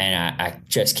 And I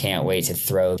just can't wait to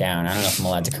throw down. I don't know if I'm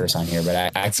allowed to curse on here, but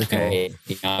I can't wait.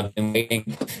 You know, I've been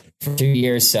waiting for 2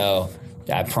 years, so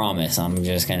I promise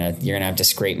you're gonna have to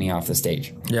scrape me off the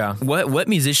stage. Yeah. What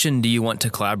musician do you want to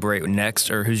collaborate with next,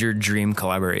 or who's your dream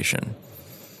collaboration?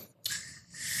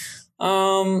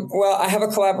 Well, I have a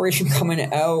collaboration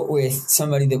coming out with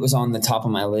somebody that was on the top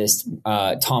of my list,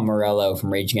 Tom Morello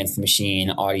from Rage Against the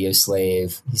Machine, Audio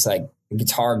Slave. He's like a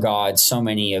guitar god. So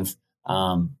many of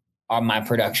my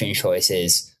production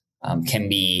choices can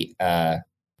be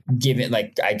given,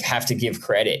 like, I have to give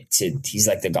credit to, he's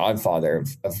like the godfather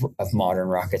of modern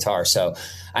rock guitar. So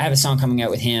I have a song coming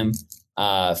out with him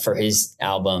for his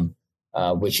album,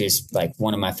 which is like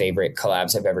one of my favorite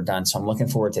collabs I've ever done. So I'm looking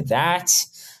forward to that.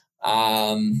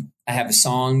 I have a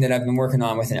song that I've been working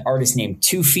on with an artist named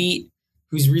 2 Feet,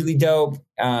 who's really dope.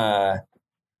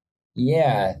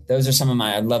 Yeah, those are some of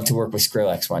I'd love to work with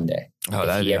Skrillex one day. Oh,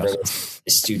 if he ever listens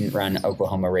to student-run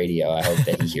Oklahoma radio, I hope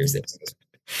that he hears this.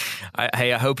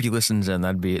 I hope he listens in.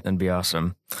 That'd be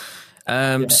awesome.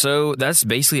 So that's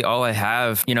basically all I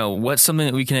have. You know, what's something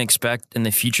that we can expect in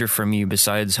the future from you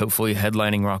besides hopefully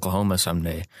headlining Rocklahoma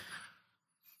someday?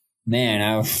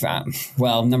 Man,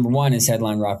 well, number one is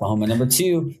headline Rocklahoma. Number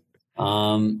two,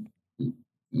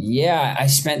 yeah, I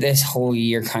spent this whole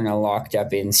year kind of locked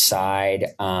up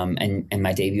inside, and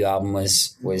my debut album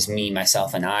was me,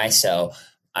 myself, and I. So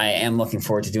I am looking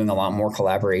forward to doing a lot more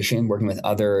collaboration, working with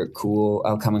other cool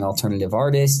upcoming alternative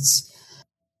artists.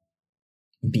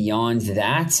 Beyond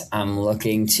that, I'm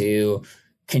looking to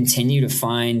continue to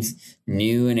find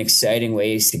new and exciting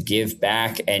ways to give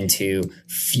back and to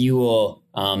fuel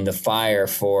the fire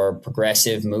for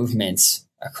progressive movements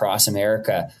across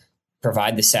America,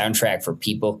 provide the soundtrack for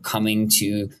people coming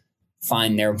to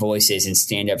find their voices and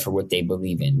stand up for what they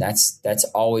believe in. That's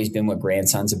always been what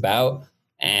Grandson's about.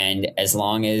 And as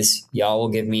long as y'all will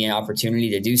give me an opportunity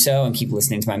to do so and keep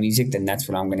listening to my music, then that's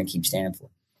what I'm going to keep standing for.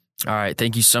 All right.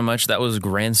 Thank you so much. That was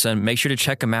Grandson. Make sure to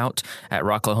check him out at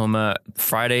Rocklahoma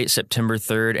Friday, September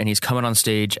 3rd. And he's coming on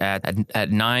stage at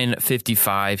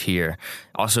 9:55 here.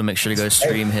 Also, make sure to go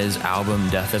stream his album,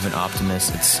 Death of an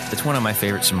Optimist. It's one of my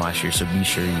favorites from last year, so be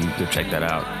sure you go check that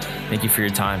out. Thank you for your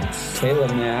time.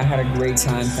 Caleb, man, I had a great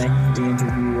time. Thank you for the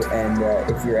interview. And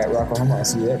if you're at Rocklahoma, I'll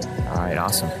see you there. All right.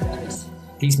 Awesome.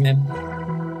 Peace, man.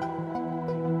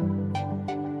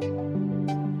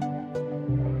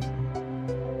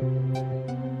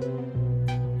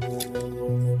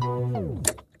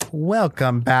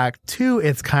 Welcome back to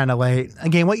It's Kinda Late.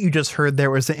 Again, what you just heard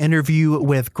there was an interview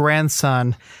with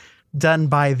Grandson done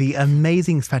by the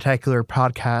amazing, spectacular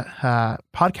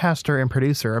podcaster and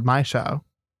producer of my show,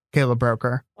 Caleb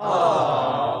Broker.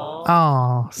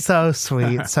 Oh, so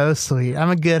sweet. So sweet. I'm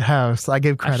a good host. I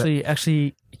give credit.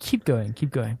 Actually, keep going.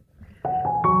 Keep going.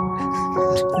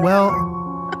 Well,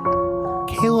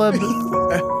 Caleb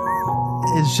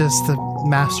is just the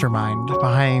mastermind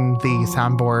behind the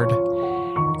soundboard.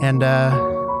 And okay,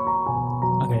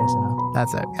 so no.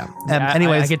 That's it. Yeah.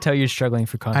 Anyways, I could tell you're struggling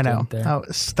for content. I know. There. Oh,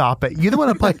 stop it! You're the one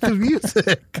that plays the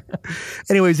music.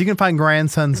 Anyways, you can find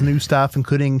Grandson's new stuff,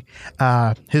 including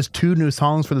his 2 new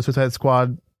songs for the Suicide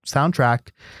Squad soundtrack,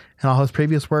 and all his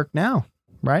previous work now.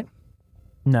 Right?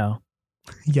 No.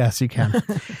 Yes, you can.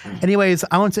 Anyways,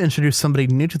 I want to introduce somebody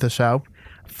new to the show.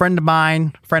 Friend of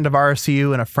mine, friend of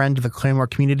RSU, and a friend of the Claymore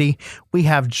community. We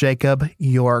have Jacob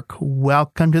York.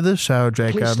 Welcome to the show,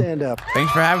 Jacob. Please stand up.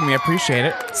 Thanks for having me. I appreciate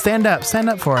it. Stand up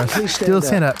for us. Please Do a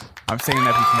stand up. I'm standing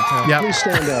up. You can't tell. Yep. Please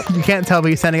stand up. You can't tell, but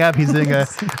he's standing up. He's doing a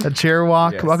chair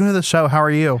walk. Yes. Welcome to the show. How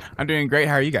are you? I'm doing great.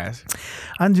 How are you guys?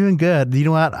 I'm doing good. You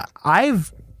know what?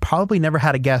 I've probably never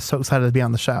had a guest so excited to be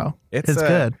on the show. It's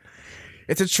good.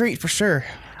 It's a treat for sure.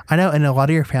 I know, and a lot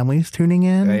of your family's tuning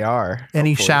in. They are.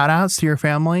 Any hopefully. shout outs to your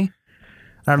family?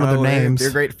 I don't know their names. They're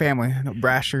a great family.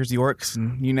 Brashers, Yorks,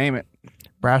 and you name it.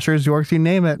 Brashers, Yorks, you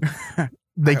name it.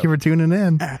 Thank you for tuning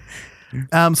in.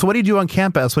 So what do you do on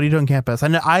campus? What do you do on campus?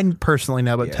 I personally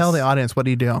know, but Yes. tell the audience, what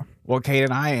do you do? Well, Kate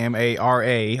and I am a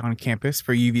RA on campus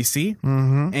for UVC.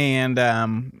 Mm-hmm. And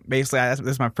basically, this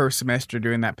is my first semester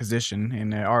doing that position.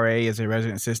 And RA is a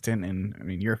resident assistant. And I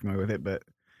mean, you're familiar with it, but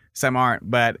some aren't.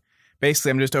 But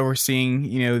basically, I'm just overseeing,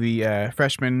 the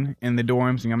freshmen in the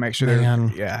dorms, and I'll make sure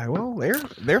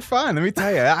they're fun. Let me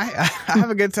tell you, I have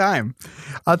a good time.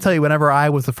 I'll tell you, whenever I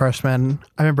was a freshman,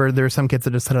 I remember there were some kids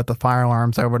that just set up the fire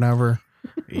alarms over and over.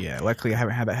 Yeah, luckily I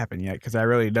haven't had that happen yet because I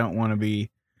really don't want to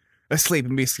be asleep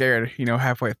and be scared,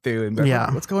 halfway through and be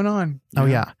like, what's going on? Oh,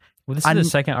 yeah. Well, this is the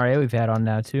second RA we've had on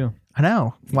now, too. I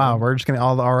know. Wow, we're just getting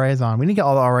all the RAs on. We need to get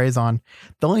all the RAs on.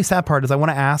 The only sad part is I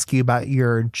want to ask you about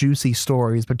your juicy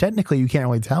stories, but technically you can't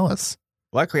really tell us.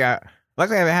 Luckily I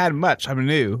haven't had much. I'm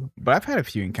new, but I've had a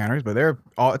few encounters, but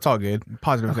it's all good.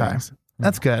 Positive things.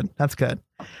 That's good. That's good.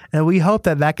 And we hope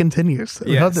that continues.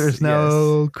 We hope there's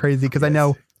no crazy, because I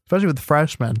know, especially with the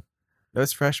freshmen.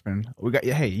 Those freshmen, you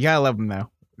gotta love them though.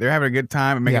 They're having a good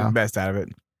time and making the best out of it.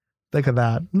 Look at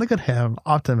that. Look at him.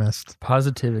 Optimist.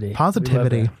 Positivity.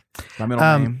 My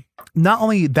middle name. Not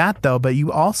only that, though, but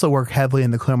you also work heavily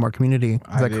in the Claymore community.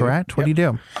 Is that correct? What do you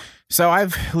do? So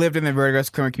I've lived in the Verdigris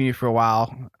Claymore community for a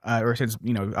while, or since,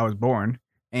 I was born.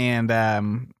 And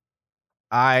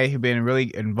I have been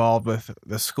really involved with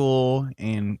the school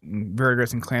and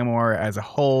Verdigris and Claymore as a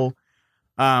whole.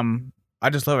 I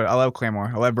just love it. I love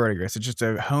Claymore. I love Verdigris. It's just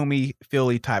a homey,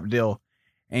 feely type deal.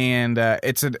 And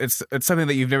it's something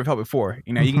that you've never felt before.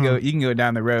 You can go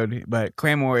down the road, but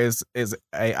Claymore is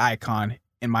a icon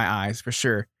in my eyes for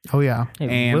sure. Oh yeah,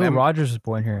 and Will Rogers was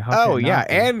born here. How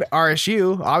and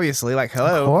RSU obviously, like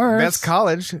hello, best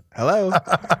college, hello.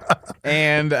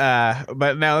 And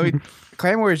but no,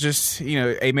 Claymore is just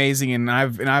amazing, and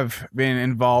I've been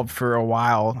involved for a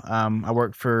while. I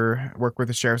work with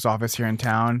the sheriff's office here in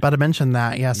town. About to mention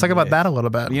that, yeah. Let's talk about that a little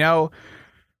bit.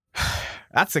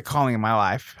 That's the calling in my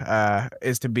life,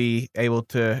 is to be able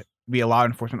to be a law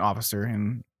enforcement officer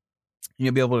and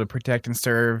be able to protect and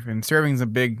serve. And serving is a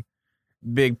big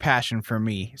passion for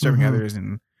me, serving others,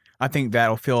 and I think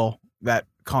that'll fill that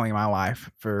calling in my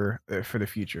life for the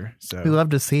future. So we love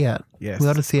to see it. Yes, we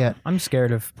love to see it. I'm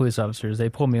scared of police officers. They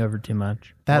pull me over too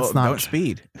much. That's not don't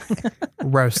speed.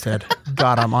 Roasted.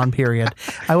 Got him on period.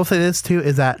 I will say this too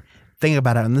is that think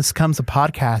about it. When this comes to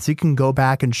podcasts, you can go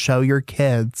back and show your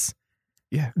kids.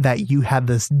 Yeah. That you had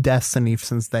this destiny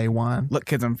since day one. Look,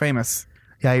 kids, I'm famous.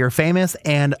 Yeah, you're famous,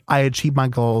 and I achieved my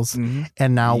goals,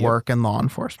 and now work in law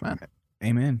enforcement.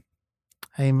 Amen.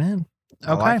 Okay.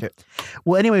 I like it.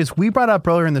 Well, anyways, we brought up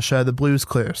earlier in the show the Blues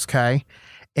Clues, okay?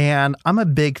 And I'm a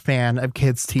big fan of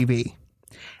kids' TV.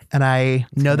 and I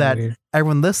know that weird.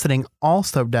 everyone listening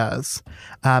also does,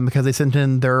 because they sent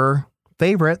in their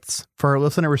favorites for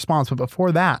listener response. But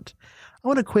before that, I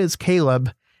want to quiz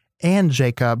Caleb and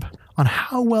Jacob on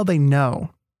how well they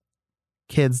know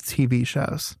kids' TV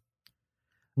shows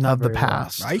Not of the very well.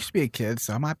 past. I used to be a kid,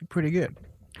 so I might be pretty good.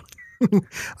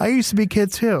 I used to be a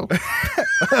kid too.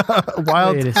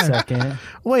 Wild Wait a time. second.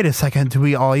 Wait a second. Do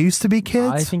we all used to be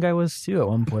kids? I think I was too at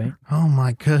one point. Oh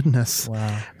my goodness.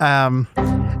 Wow.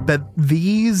 But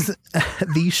these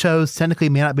shows technically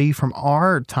may not be from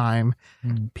our time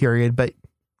period, but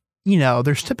you know,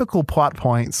 there's typical plot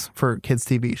points for kids'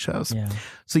 TV shows. Yeah.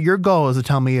 So your goal is to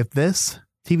tell me if this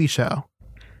TV show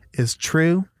is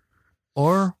true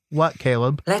or what,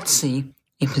 Caleb? Let's see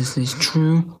if this is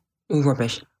true or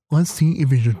rubbish. Let's see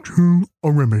if it's true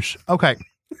or rubbish. Okay.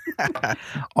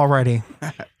 Alrighty.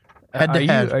 Head to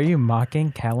head. Are you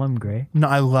mocking Callum Gray? No,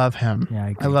 I love him. Yeah, I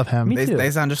agree. I love him. Me too.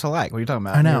 They sound just alike. What are you talking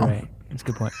about? I know. You're right. That's a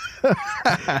good point.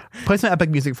 Play some epic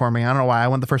music for me. I don't know why. I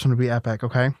want the first one to be epic,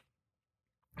 okay?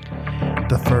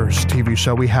 The first TV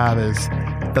show we have is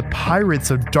The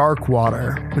Pirates of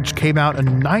Darkwater, which came out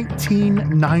in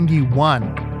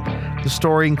 1991. The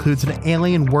story includes an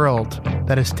alien world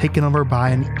that is taken over by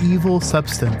an evil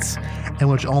substance in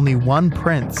which only one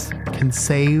prince can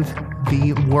save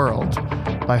the world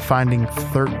by finding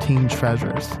 13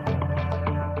 treasures.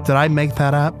 Did I make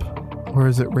that up or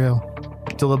is it real?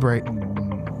 Deliberate.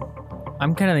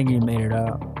 I'm kind of thinking you made it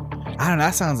up. I don't know.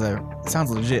 That sounds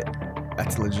legit.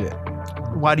 That's legit.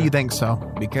 Why do you think so?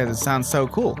 Because it sounds so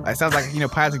cool. It sounds like,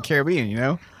 Pirates of the Caribbean,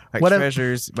 like What if-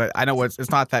 treasures. But I know it's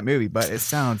not that movie, but it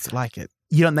sounds like it.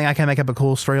 You don't think I can make up a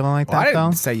cool storyline like Well, I that,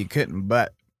 didn't though? say you couldn't,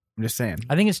 but I'm just saying.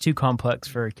 I think it's too complex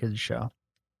for a kid's show.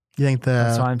 You think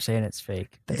That's why I'm saying it's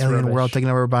fake. the It's alien rubbish. world taken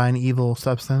over by an evil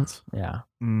substance? Yeah.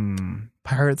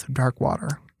 Pirates of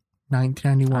Darkwater,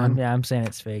 1991. I'm saying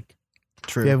it's fake.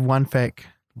 True. You have one fake,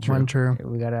 one true.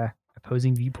 We got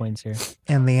opposing viewpoints here.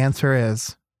 And the answer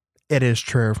is, it is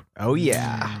true. Oh,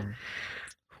 yeah.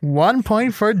 1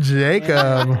 point for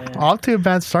Jacob. Off to a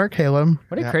bad start, Caleb.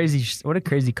 What a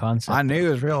crazy concept. I knew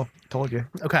it was real. Told you.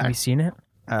 Okay. Have you seen it?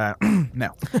 No.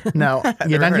 No. Yeah,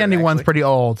 Never heard of it, 1991's actually. pretty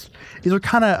old. These are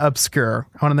kind of obscure.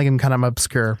 I want to make them kind of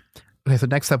obscure. Okay, so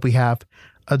next up we have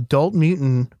Adult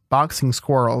Mutant Boxing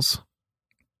Squirrels.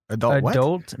 Adult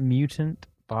Mutant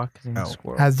Boxing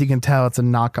Squirrel. As you can tell, it's a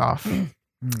knockoff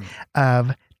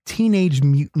of Teenage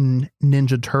Mutant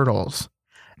Ninja Turtles,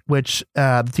 which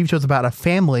the TV show is about a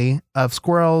family of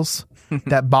squirrels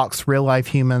that box real life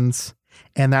humans.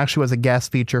 And there actually was a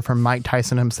guest feature from Mike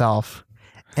Tyson himself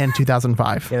in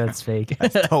 2005. Yeah, that's fake.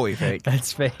 That's totally fake.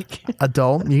 That's fake.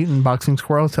 Adult Mutant Boxing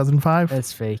Squirrels 2005.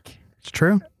 That's fake. It's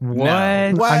true. What?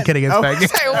 I'm kidding. It's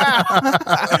fake. Wow.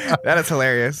 That is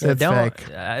hilarious. It's fake.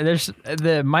 There's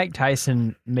the Mike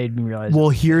Tyson made me realize. Well,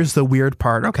 here's the weird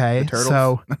part. Okay. turtles?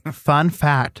 So, fun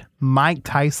fact Mike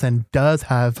Tyson does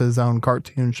have his own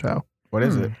cartoon show. What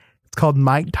is it? It's called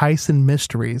Mike Tyson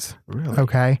Mysteries. Really?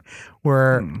 Okay.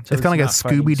 Where So it's kind of like a it's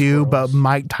not fighting Scooby Doo, but squirrels.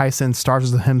 Mike Tyson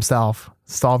stars as himself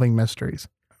solving mysteries.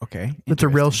 Okay. It's a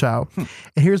real show. And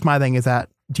here's my thing is that,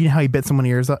 do you know how he bit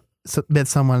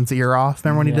someone's ear off?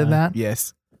 Remember when he did that?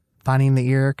 Yes. Finding the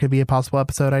ear could be a possible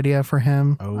episode idea for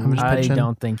him. I'm just I pitching.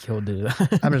 don't think he'll do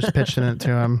that. I'm just pitching it to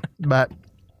him. But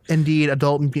indeed,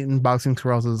 Adult Mutant Boxing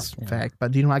Squirrels is fake.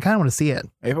 But I kind of want to see it.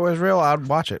 If it was real, I'd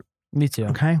watch it. Me too.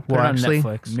 Okay. Put Well, it on actually,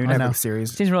 Netflix. New I know. Netflix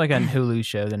series. Seems more like a Hulu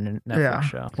show than a Netflix Yeah.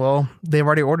 show. Well, they've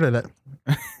already ordered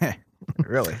it.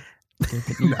 Really?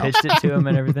 You pitched it to him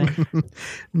and everything.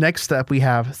 Next up, we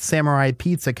have Samurai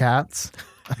Pizza Cats.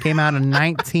 Came out in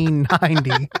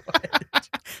 1990.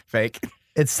 Fake.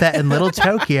 It's set in Little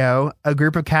Tokyo. A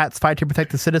group of cats fight to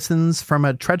protect the citizens from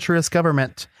a treacherous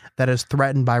government that is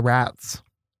threatened by rats.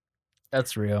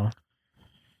 That's real.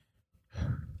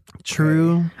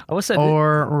 True I will say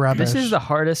or rubbish? this is the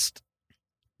hardest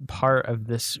part of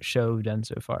this show we've done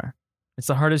so far. It's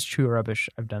the hardest true or rubbish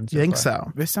I've done so You think far.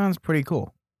 so? This sounds pretty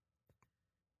cool.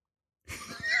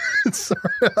 Sorry.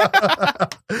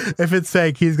 If it's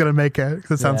fake, he's gonna make it.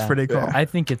 'Cause it sounds Yeah. pretty cool. I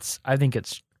think it's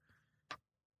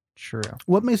true.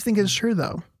 What makes you think it's true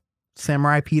though?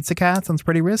 Samurai Pizza Cat sounds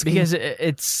pretty risky. Because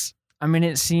it's I mean,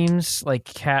 it seems like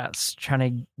cats trying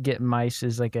to get mice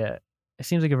is like it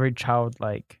seems like a very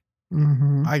childlike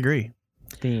Mhm. I agree.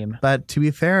 theme. But to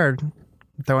be fair,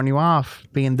 throwing you off,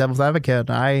 being devil's advocate,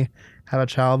 I have a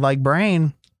childlike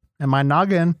brain and my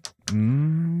noggin.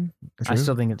 I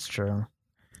still think it's true.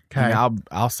 Okay.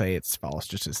 I'll say it's false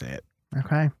just to say it.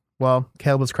 Okay. Well,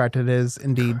 Caleb was correct. It is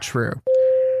indeed true.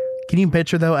 Can you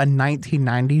picture though a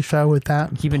 1990 show with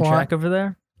that? Keeping plot? track over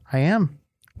there? I am.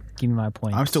 Give me my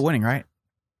point. I'm still winning, right?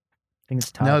 think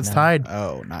it's tied. No, it's now. tied.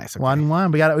 Oh, nice. Okay.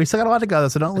 1-1. We still got a lot to go, though,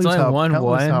 so don't It's lose only hope. 1-1. Don't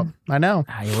lose hope. I know.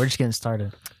 Yeah, we're just getting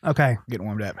started. Okay. Getting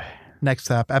warmed up. Next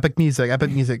up, epic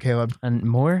music, Caleb. And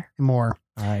more? More.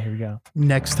 All right, here we go.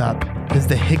 Next up is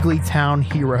the Higglytown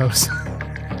Heroes,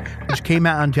 which came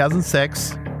out in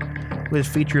 2006, which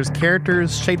features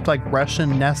characters shaped like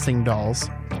Russian nesting dolls.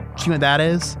 Do you know what that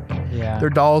is? Yeah. They're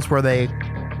dolls where they,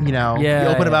 you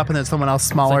open them up and then someone else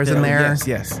smaller is in there.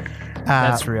 Yes.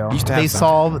 That's real. They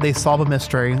solve a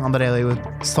mystery on the daily with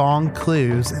song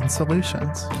clues and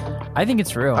solutions. I think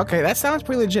it's real. Okay, that sounds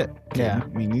pretty legit. Yeah. I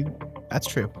mean, that's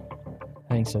true.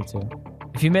 I think so too.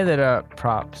 If you made that up,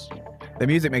 props. The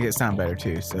music makes it sound better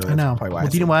too. So that's I know. probably why. Well,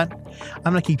 do you know what? I'm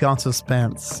gonna keep you on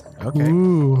suspense. Okay.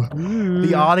 Ooh.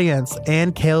 The audience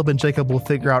and Caleb and Jacob will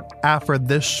figure out after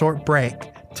this short break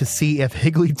to see if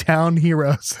Higglytown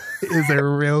Heroes is a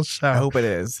real show. I hope it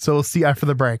is. So we'll see after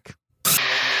the break.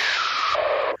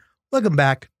 Welcome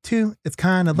back to It's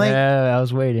Kind of Late. Yeah, I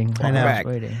was waiting. I know. I was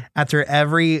waiting. After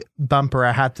every bumper,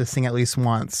 I had to sing at least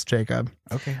once, Jacob.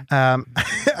 Okay.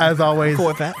 As always, Cool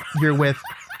with that. You're with.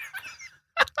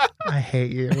 I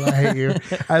hate you.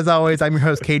 As always, I'm your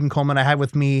host, Caden Coleman. I have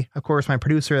with me, of course, my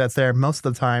producer that's there most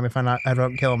of the time. If I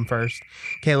don't kill him first,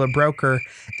 Caleb Broker.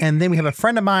 And then we have a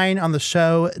friend of mine on the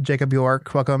show, Jacob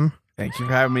York. Welcome. Thank you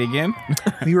for having me again.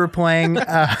 We were playing.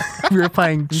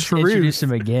 Just introduce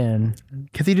him again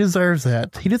because he deserves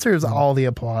it. He deserves all the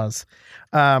applause.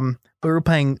 But we were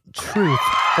playing Truth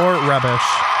or Rubbish.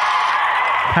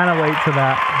 Kind of late for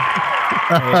that.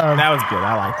 That was good.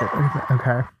 I liked it.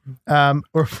 Okay.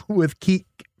 Or with Keek.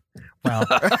 Wow.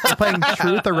 We're playing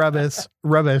Truth or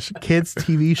Rubbish Kids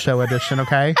TV Show edition.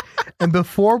 Okay. And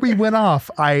before we went off,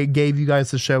 I gave you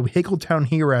guys the show Higglytown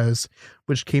Heroes,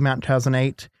 which came out in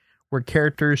 2008. Where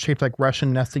characters shaped like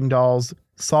Russian nesting dolls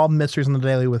solve mysteries on the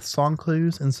daily with song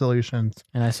clues and solutions.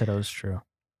 And I said it was true.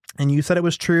 And you said it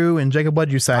was true. And Jacob, what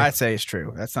did you say? I'd say it's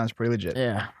true. That sounds pretty legit.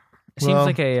 Yeah. It seems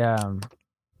like a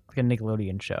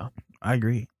Nickelodeon show. I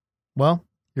agree. Well,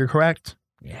 you're correct.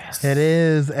 Yes. It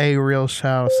is a real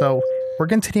show. So we're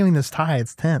continuing this tie.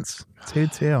 It's tense.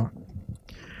 2-2.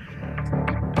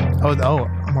 Oh,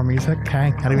 more music? Okay.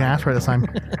 I didn't even ask for it this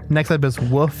time. Next up is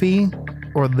Wolfie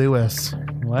or Lewis.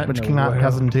 What? Which came out in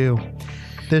 2002.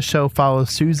 This show follows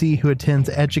Susie, who attends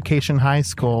Education High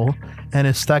School and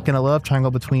is stuck in a love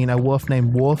triangle between a wolf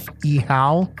named Wolf E.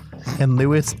 Howe and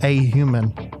Lewis A.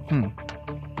 Human.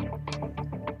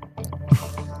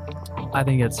 I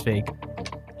think it's fake.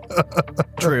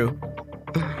 True.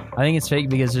 I think it's fake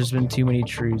because there's been too many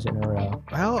trues in a row.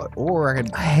 Well, or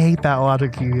I hate that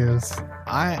logic you use.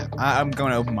 I'm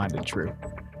going open-minded. True.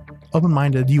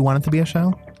 Open-minded. Do you want it to be a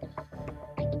show?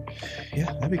 Yeah,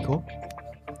 that'd be cool.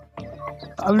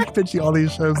 I'm just pitching all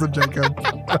these shows to Jacob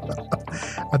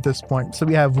at this point. So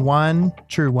we have one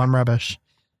true, one rubbish.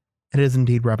 It is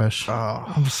indeed rubbish. Oh,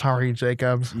 I'm sorry,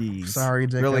 Jacob. Jeez. Sorry,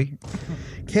 Jacob. Really?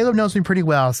 Caleb knows me pretty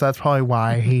well, so that's probably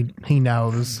why he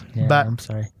knows. Yeah, but I'm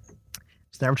sorry.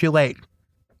 It's never too late.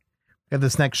 We have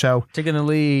this next show. Taking the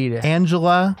lead.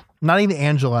 Angela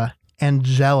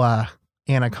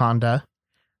Anaconda,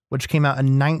 which came out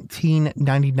in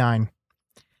 1999.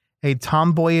 A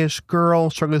tomboyish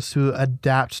girl struggles to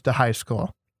adapt to high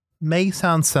school. May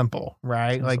sound simple,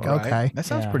 right? That's like, all right. okay. That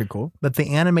sounds pretty cool. But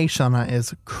the animation on it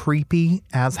is creepy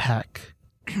as heck.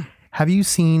 Have you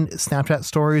seen Snapchat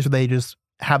stories where they just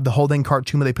have the whole thing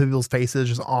cartoon where they put people's faces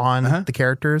just on the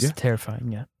characters? Yeah.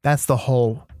 Terrifying, yeah. That's the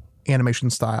whole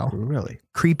animation style. Really?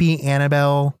 Creepy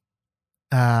Annabelle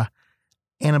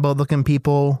looking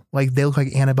people. Like they look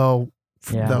like Annabelle,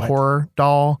 horror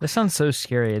doll. This sounds so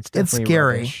scary. It's definitely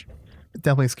scary. Rubbish.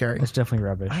 Definitely scary. It's definitely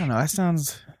rubbish. I don't know. That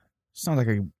sounds like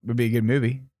it would be a good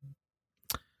movie.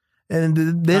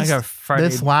 And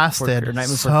this lasted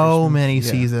so many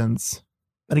seasons.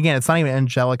 But again, it's not even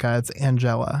Angelica. It's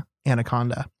Angela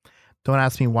Anaconda. Don't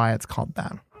ask me why it's called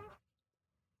that.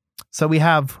 So we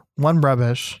have one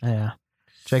rubbish. Yeah.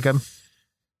 Jacob?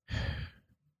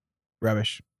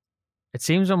 Rubbish. It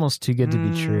seems almost too good to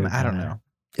be true. I don't know.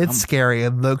 It's scary.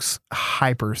 It looks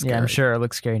hyper scary. Yeah, I'm sure it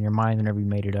looks scary in your mind whenever you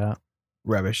made it up.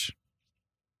 Rubbish.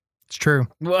 It's true.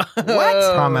 What?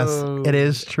 Promise. It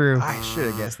is true. I should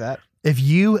have guessed that. If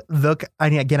you look,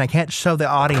 again, I can't show the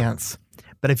audience,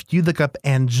 but if you look up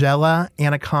Angela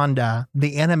Anaconda,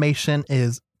 the animation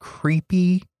is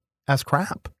creepy as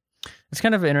crap. It's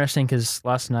kind of interesting because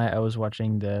last night I was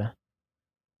watching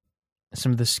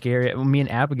some of the scary. Me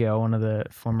and Abigail, one of the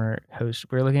former hosts,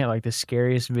 we were looking at like the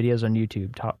scariest videos on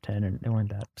YouTube, top 10, and they weren't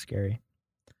that scary.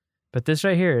 But this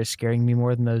right here is scaring me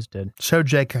more than those did. Show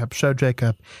Jacob.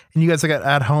 And you guys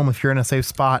at home, if you're in a safe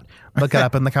spot, look it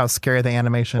up and look how scary the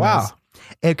animation is.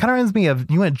 It kind of reminds me of,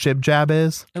 you know what Jib Jab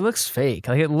is? It looks fake.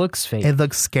 Like, it looks fake. It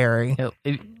looks scary.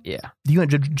 Yeah. Do you know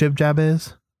what Jib Jab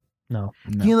is? No.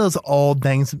 You know those old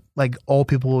things like old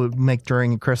people would make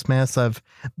during Christmas of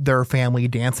their family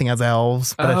dancing as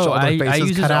elves, but it's all their faces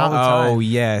use cut this all out. the time. Oh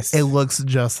yes, It looks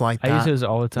just like that. I use those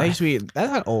all the that time. used to be.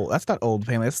 That's not old. That's not old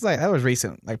family. That's like that was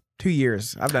recent, like 2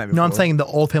 years. I've done it before. No, I'm saying the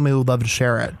old family would love to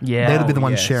share it. Yeah. They'd be the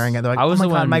ones yes. sharing it. They're like, I was oh my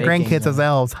the God, one my making grandkids as them.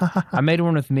 elves. I made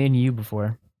one with me and you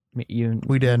before. You and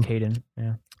We did. Caden.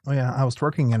 Yeah. Oh yeah, I was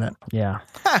working in it. Yeah.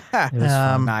 It was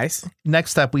fun. nice.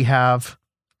 Next up, we have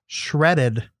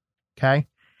Shredded. Okay.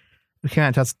 It came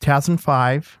out in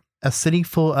 2005. A city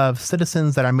full of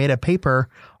citizens that are made of paper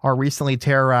are recently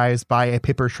terrorized by a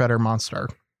paper shredder monster.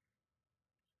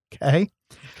 Okay.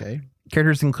 Okay.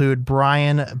 Characters include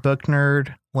Brian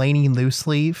Booknerd, Lainey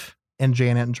Looseleaf, and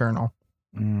Janet Journal.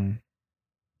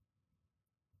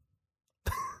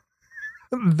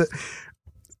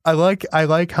 I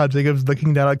like how Jacob's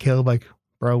looking down at Caleb like,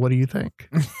 bro, what do you think?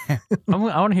 I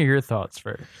want to hear your thoughts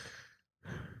first.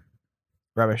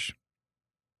 Rubbish.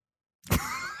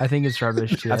 I think it's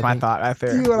rubbish too. That's my thought right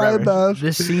there. You and I Rubbish. both.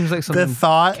 This seems like something. The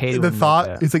thought Caden would make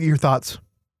up. is like your thoughts.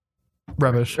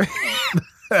 Rubbish. That's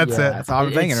Yeah. it. That's all I'm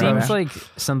It thinking right seems now. like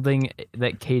something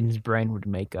that Caden's brain would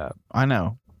make up. I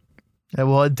know. Yeah,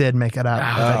 well, it did make it up.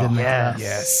 I did make it up.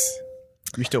 Yes.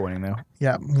 You're still winning though.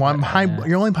 Yeah, one behind.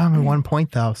 You're only behind by 1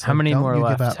 point though. So How many don't more you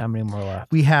give left? up. How many more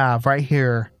left? We have right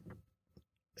here.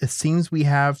 It seems we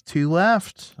have 2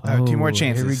 left. I have 2 more Oh,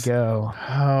 chances. Here we go.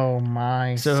 Oh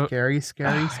my! So- scary.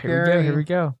 Here we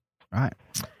go. All right.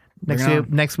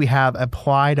 Next we have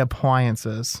Applied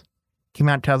Appliances. Came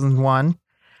out in 2001.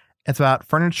 It's about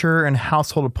furniture and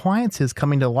household appliances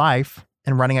coming to life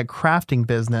and running a crafting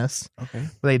business Okay.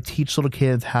 where they teach little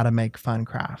kids how to make fun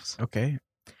crafts. Okay.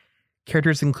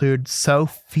 Characters include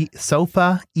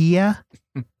Sofa Ia,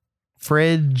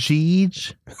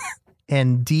 Fridgege,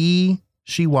 and D.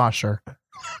 She-Washer.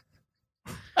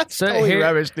 So Totally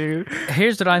rubbish, dude.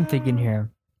 Here's what I'm thinking here.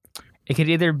 It could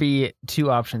either be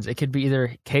 2 options. It could be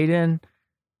either Caden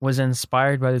was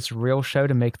inspired by this real show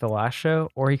to make the last show,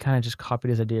 or he kind of just copied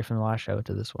his idea from the last show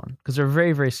to this one. Because they're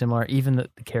very, very similar, even the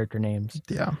character names.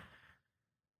 Yeah.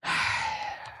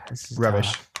 This is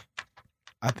Rubbish. tough.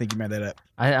 I think you made that up.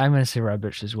 I'm going to say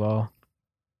rubbish as well.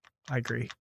 I agree.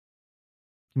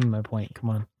 Give me my point. Come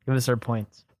on. Give us our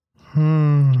points.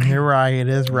 You're right. It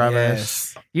is rubbish.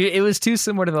 Yes. It was too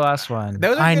similar to the last one.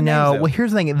 Those are I good know. names, though. Well,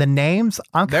 here's the thing. The names,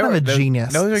 I'm They kind of were- a those-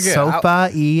 genius. those are good. Sofa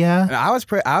Ia, I was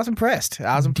impressed.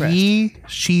 I was impressed. D.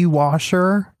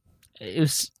 She-Washer. It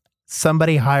was.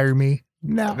 Somebody hire me.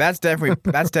 No. That's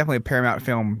definitely Paramount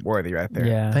film worthy right there.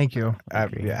 Yeah. Thank you.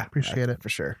 Yeah. Appreciate it. for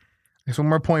sure. There's one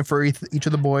more point for each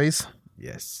of the boys.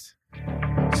 Yes.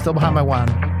 Still behind by 1.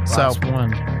 Last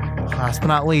one. Last but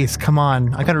not least, come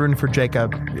on. I got to root for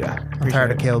Jacob. Yeah. I'm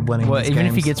tired of Caleb winning. Well, these even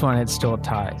if he games. gets one, it's still a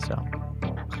tie. So,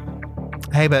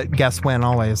 Hey, but guess win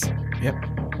always. Yep.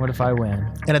 what if I win?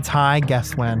 In a tie,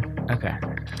 guess win. Okay.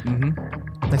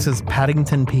 Mm-hmm. This is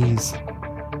Paddington Peas.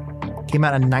 Came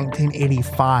out in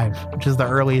 1985, which is the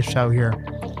earliest show here.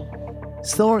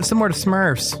 Still similar to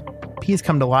Smurfs. Peas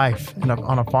come to life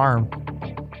on a farm.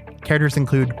 Characters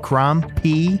include Grum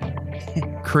P,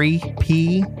 Cree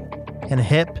P, and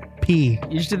Hip P.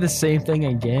 You just did the same thing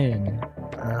again.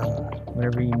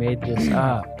 Whenever you made this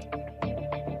up.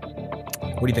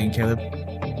 What do you think, Caleb?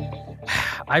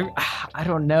 I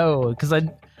don't know, because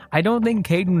I don't think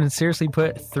Caden would seriously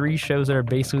put 3 shows that are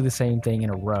basically the same thing in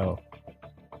a row.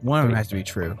 One of them has to be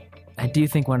true. I do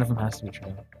think one of them has to be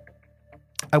true.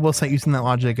 I will say using that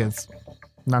logic is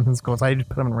nonsensical. So I just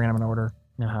put them in random order.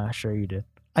 Sure you did.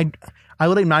 I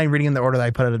literally not even reading in the order that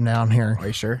I put them down here. Are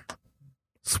you sure?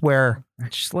 Swear.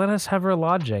 Just let us have our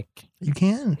logic. You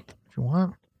can if you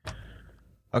want.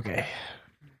 Okay.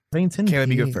 Paddington Caleb,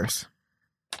 you go Peas. first.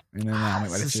 And then I'll make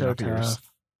my This is decision so after yours.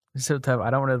 tough. It's so tough. I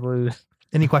don't want to lose.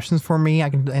 Any questions for me? I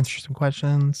can answer some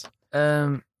questions.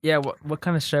 Yeah. What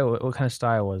kind of show? What kind of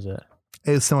style was it?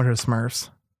 It was similar to Smurfs.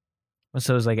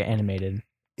 So it was like an animated.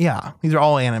 Yeah, these are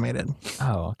all animated.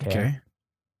 Oh, okay. Okay.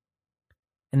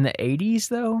 In the 80s,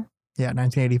 though? Yeah,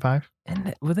 1985.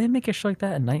 And would they make a show like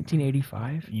that in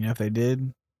 1985? You know if they did?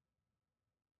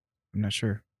 I'm not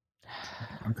sure.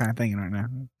 I'm kind of thinking right now.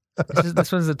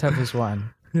 This one's the toughest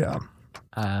one. Yeah.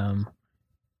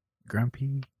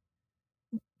 Grumpy.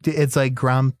 It's like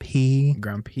Grumpy,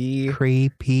 Grumpy.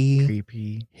 Creepy,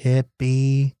 Creepy.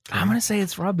 Hippie. I'm going to say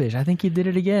it's rubbish. I think you did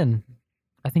it again.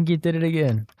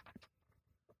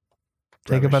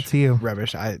 Jacob, up to you.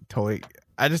 Rubbish. I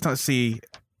just don't see.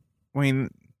 I mean,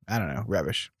 I don't know.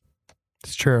 Rubbish.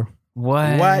 It's true.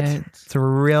 What? It's a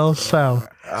real show.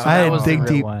 I had to dig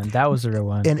deep. That was the real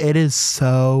one. And it is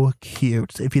so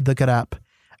cute if you look it up.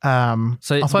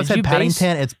 So also, I did said you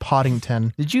Paddington. It's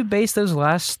Poddington. Did you base those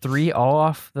last 3 all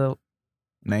off the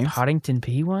names? Poddington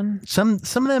P one? Some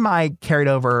of them I carried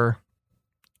over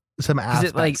some Is aspects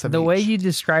it like of the each. way you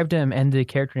described him and the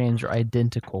character names are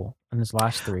identical in his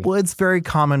last 3? Well, it's very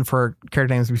common for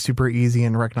character names to be super easy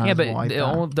and Yeah, recognizable. but like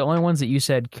that. the only ones that you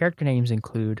said character names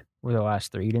include were the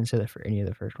last 3. You didn't say that for any of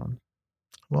the first ones.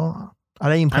 Well, I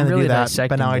didn't even plan I'm to really do that, but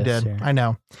dissecting now I this did. here. I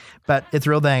know. But it's a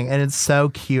real thing, and it's so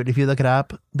cute. If you look it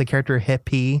up, the character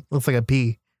Hippie looks like a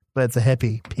P, but it's a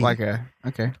hippie. P.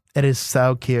 Okay. It is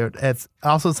so cute. It's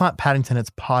not Paddington, it's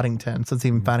Poddington, so it's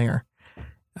even funnier.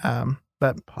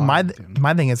 But my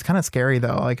thing is kind of scary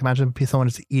though. Like imagine someone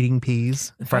just eating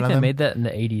peas in The front fact of they them. made that in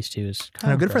the 80s too is I kind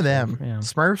know, of good for them. Yeah.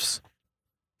 Smurfs,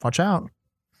 watch out.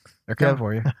 They're coming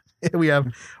for you. we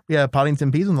have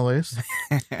Poddington peas on the loose.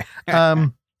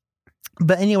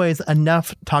 But anyways,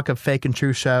 enough talk of fake and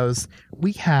true shows.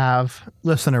 We have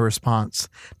listener response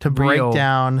to break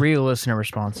down real listener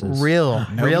responses. real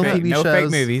TV no shows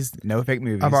fake movies. No fake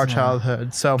movies of our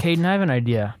childhood. So, Caden, I have an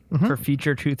idea Mhm. for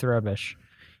future Truth or Rubbish.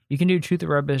 You can do Truth or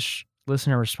Rubbish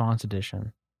listener response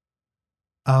edition.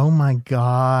 oh my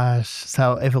gosh!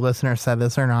 So, if a listener said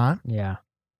this or not, Yeah.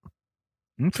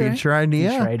 Okay. future idea.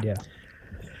 Future idea.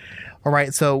 All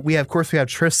right. So we have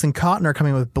Tristan Cotner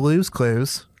coming with Blue's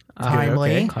Clues.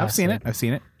 Timely. Okay. I've seen it.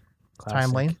 Classic.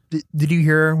 Timely. Did you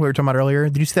hear what we were talking about earlier?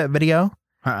 Did you see that video?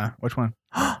 Which one?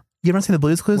 You haven't seen the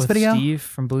Blue's Clues With video? Steve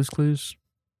from Blue's Clues.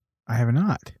 I have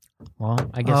not. Well,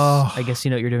 I guess Oh. I guess you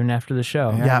know what you're doing after the show.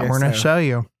 Yeah. I Yeah, guess we're going to so. show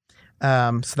you.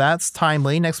 So that's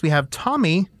timely. Next, we have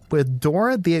Tommy with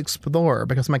Dora the Explorer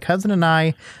because my cousin and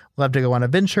I loved to go on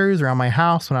adventures around my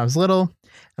house when I was little,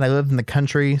 and I lived in the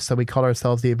country, so we called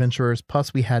ourselves the Adventurers.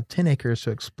 Plus, we had 10 acres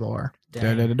to explore.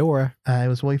 Dora. It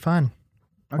was really fun.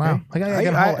 Okay. Wow,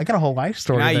 I got a whole life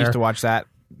story. I there. used to watch that.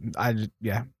 I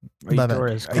love it.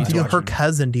 Dora's And you know, her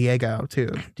cousin Diego too.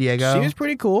 Diego. She was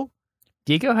pretty cool.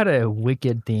 Diego had a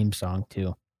wicked theme song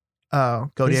too. Oh,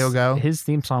 go Diego go. His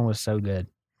theme song was so good.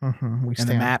 Mm-hmm. We And stand.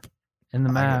 the map. In the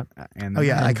map. And Oh,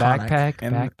 yeah, And iconic.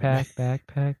 backpack,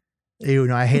 backpack. Ew,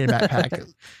 no, I hated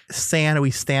backpack.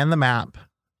 We stand the map.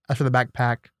 After the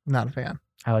backpack, not a fan.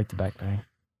 I like the backpack.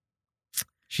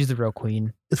 She's the real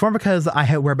queen. It's more because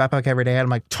I wear a backpack every day. And I'm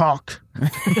like, talk.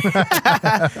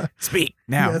 Speak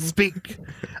now. Yeah, speak.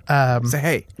 Say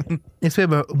hey. Next, we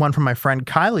have one from my friend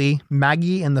Kylie,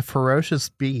 Maggie and the Ferocious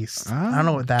Beast. I don't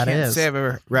know what that Can't is. say I've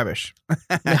ever rubbish.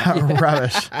 Yeah,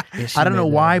 rubbish. Yes, I don't she know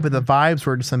made why, that. but the vibes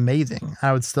were just amazing.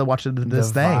 I would still watch it to this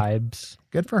The day. vibes.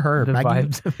 Good for her. The Maggie.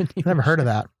 vibes of it. Never heard of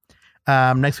that.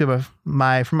 Next, we have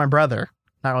from my brother.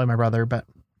 Not really my brother, but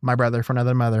my brother from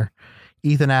another mother.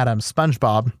 Ethan Adams,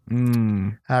 SpongeBob.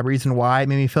 Reason why it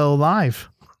made me feel alive.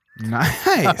 Nice.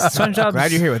 SpongeBob's,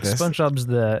 Glad you're here with this. SpongeBob's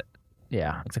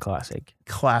it's a classic.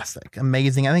 Classic.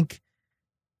 Amazing. I think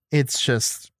it's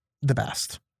just the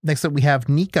best. Next up, we have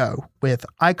Nico with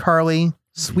iCarly,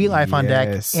 Sweet Life on Deck,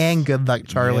 Yes. and Good Luck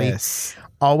Charlie. Yes.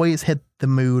 Always hit the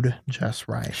mood just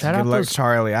right. Shout Good out luck, those-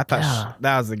 Charlie. I thought Yeah.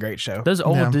 that was a great show. Those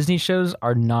old Yeah. Disney shows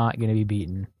are not going to be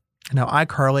beaten. No,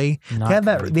 iCarly. Not They had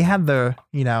gonna be that. They had the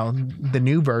the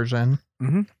new version.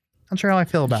 Mhm. Not sure how I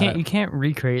feel about You it. can't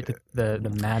recreate the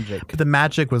magic. But the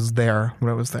magic was there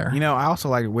when it was there. You know, I also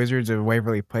like Wizards of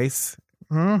Waverly Place.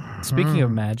 Mhm. Speaking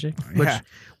of magic, Which Yeah.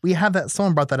 we have that.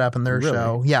 Someone brought that up in their Really?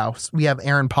 show. Yeah, we have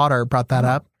Aaron Potter brought that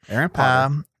up. Aaron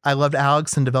Potter. I loved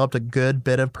Alex and developed a good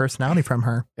bit of personality from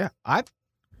her. Yeah, I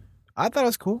thought it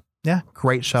was cool. Yeah,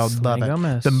 great show. Love Selena it.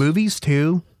 Gomez. The movies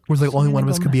too was like only one of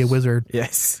us could be a Gomez. wizard.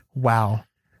 Yes. Wow,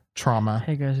 trauma.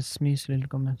 Hey guys, it's me, Selena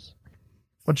Gomez.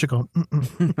 What you call?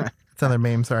 It's another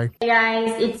meme. Sorry. Hey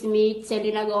guys, it's me,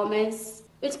 Selena Gomez.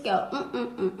 Let's go.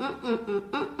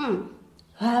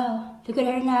 Wow, look at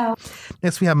her now.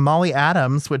 Next, we have Molly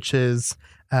Adams, which is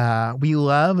we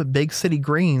love Big City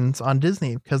Greens on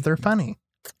Disney because they're funny.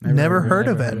 Never heard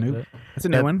of it. That's a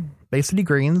new one. Big City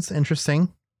Greens,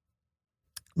 interesting.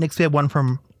 Next, we have one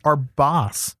from our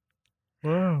boss.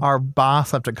 Our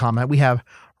boss left a comment. We have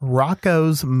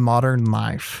Rocco's Modern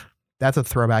Life. That's a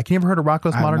throwback. You ever heard of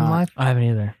Rocco's I have Modern not. Life? I haven't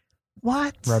either.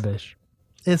 What? Rubbish.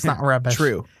 It's not rubbish.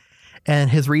 True. And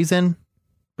his reason?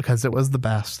 Because it was the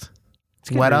best. It's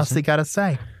a good What else reason. he got to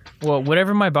say? Well,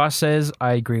 whatever my boss says,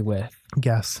 I agree with.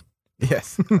 Guess.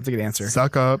 Yes, that's a good answer.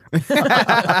 Suck up.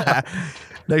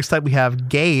 Next up, we have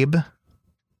Gabe.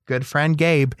 Good friend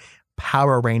Gabe.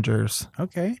 Power Rangers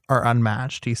Okay. are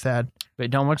unmatched, he said.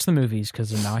 But don't watch the movies because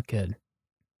they're not good.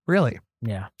 Really?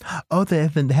 Yeah. Oh, they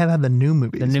have had the new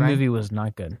movies. The new right? movie was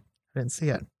not good. I didn't see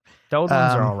it. The old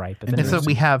ones are all right, but and so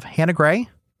we have Hannah Gray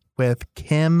with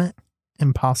Kim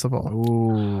Impossible.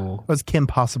 Ooh. It was Kim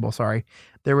Possible, sorry.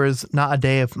 There was not a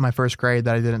day of my first grade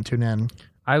that I didn't tune in.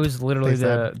 I was literally They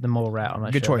said- the mole rat on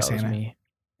that Good show. choice, That was Hannah. me.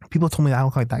 People told me that I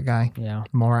look like that guy. Yeah.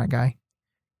 Mole rat guy.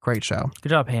 Great show. Good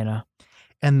job, Hannah.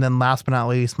 And then last but not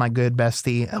least, my good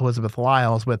bestie, Elizabeth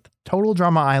Lyles with Total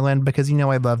Drama Island, because you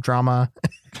know I love drama.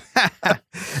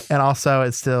 And also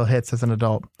it still hits as an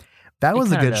adult. That It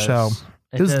was a kinda good does. show.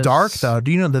 It It was does. dark though.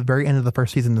 Do you know at the very end of the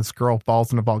first season, this girl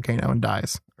falls in a volcano and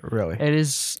dies? Really? It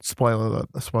is. Spoiler alert.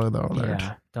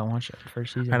 Yeah. Don't watch it.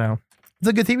 First season. I know. It's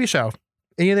a good TV show.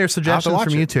 Any other suggestions watch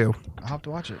from you it. two? I'll have to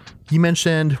watch it. You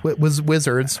mentioned was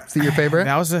Wizards. Is it your favorite?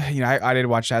 That was I did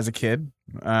watch it as a kid.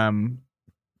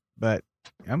 But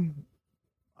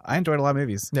I enjoyed a lot of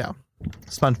movies. Yeah.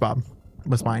 SpongeBob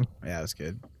was mine. Yeah, it was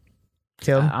good.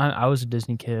 Caleb? I was a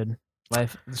Disney kid.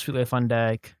 Sweet Life on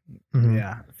Deck. Mhm.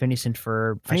 Yeah. Phineas and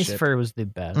Ferb. Phineas and shit. Ferb was the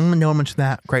best. No one mentioned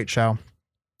that. Great show.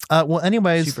 Well,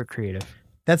 anyways, Super creative.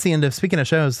 that's the end of, speaking of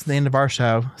shows, the end of our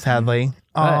show, sadly.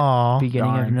 But Aw. beginning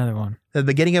of darn. another one. The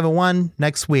beginning of a one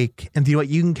next week. And you know what?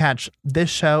 You can catch this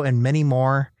show and many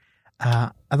more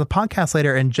as a podcast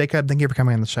later. And Jacob, thank you for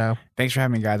coming on the show. Thanks for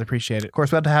having me, guys. Appreciate it. Of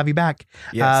course, we'll have to have you back.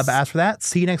 Yes. But as for that,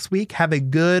 see you next week. Have a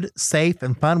good, safe,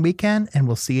 and fun weekend. And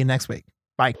we'll see you next week.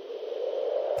 Bye.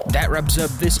 That wraps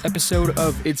up this episode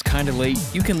of It's Kinda Late.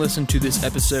 You can listen to this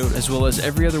episode as well as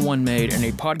every other one made in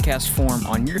a podcast form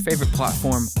on your favorite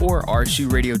platform or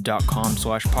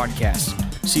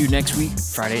rcradio.com/podcast. See you next week,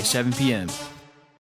 Friday at 7 p.m.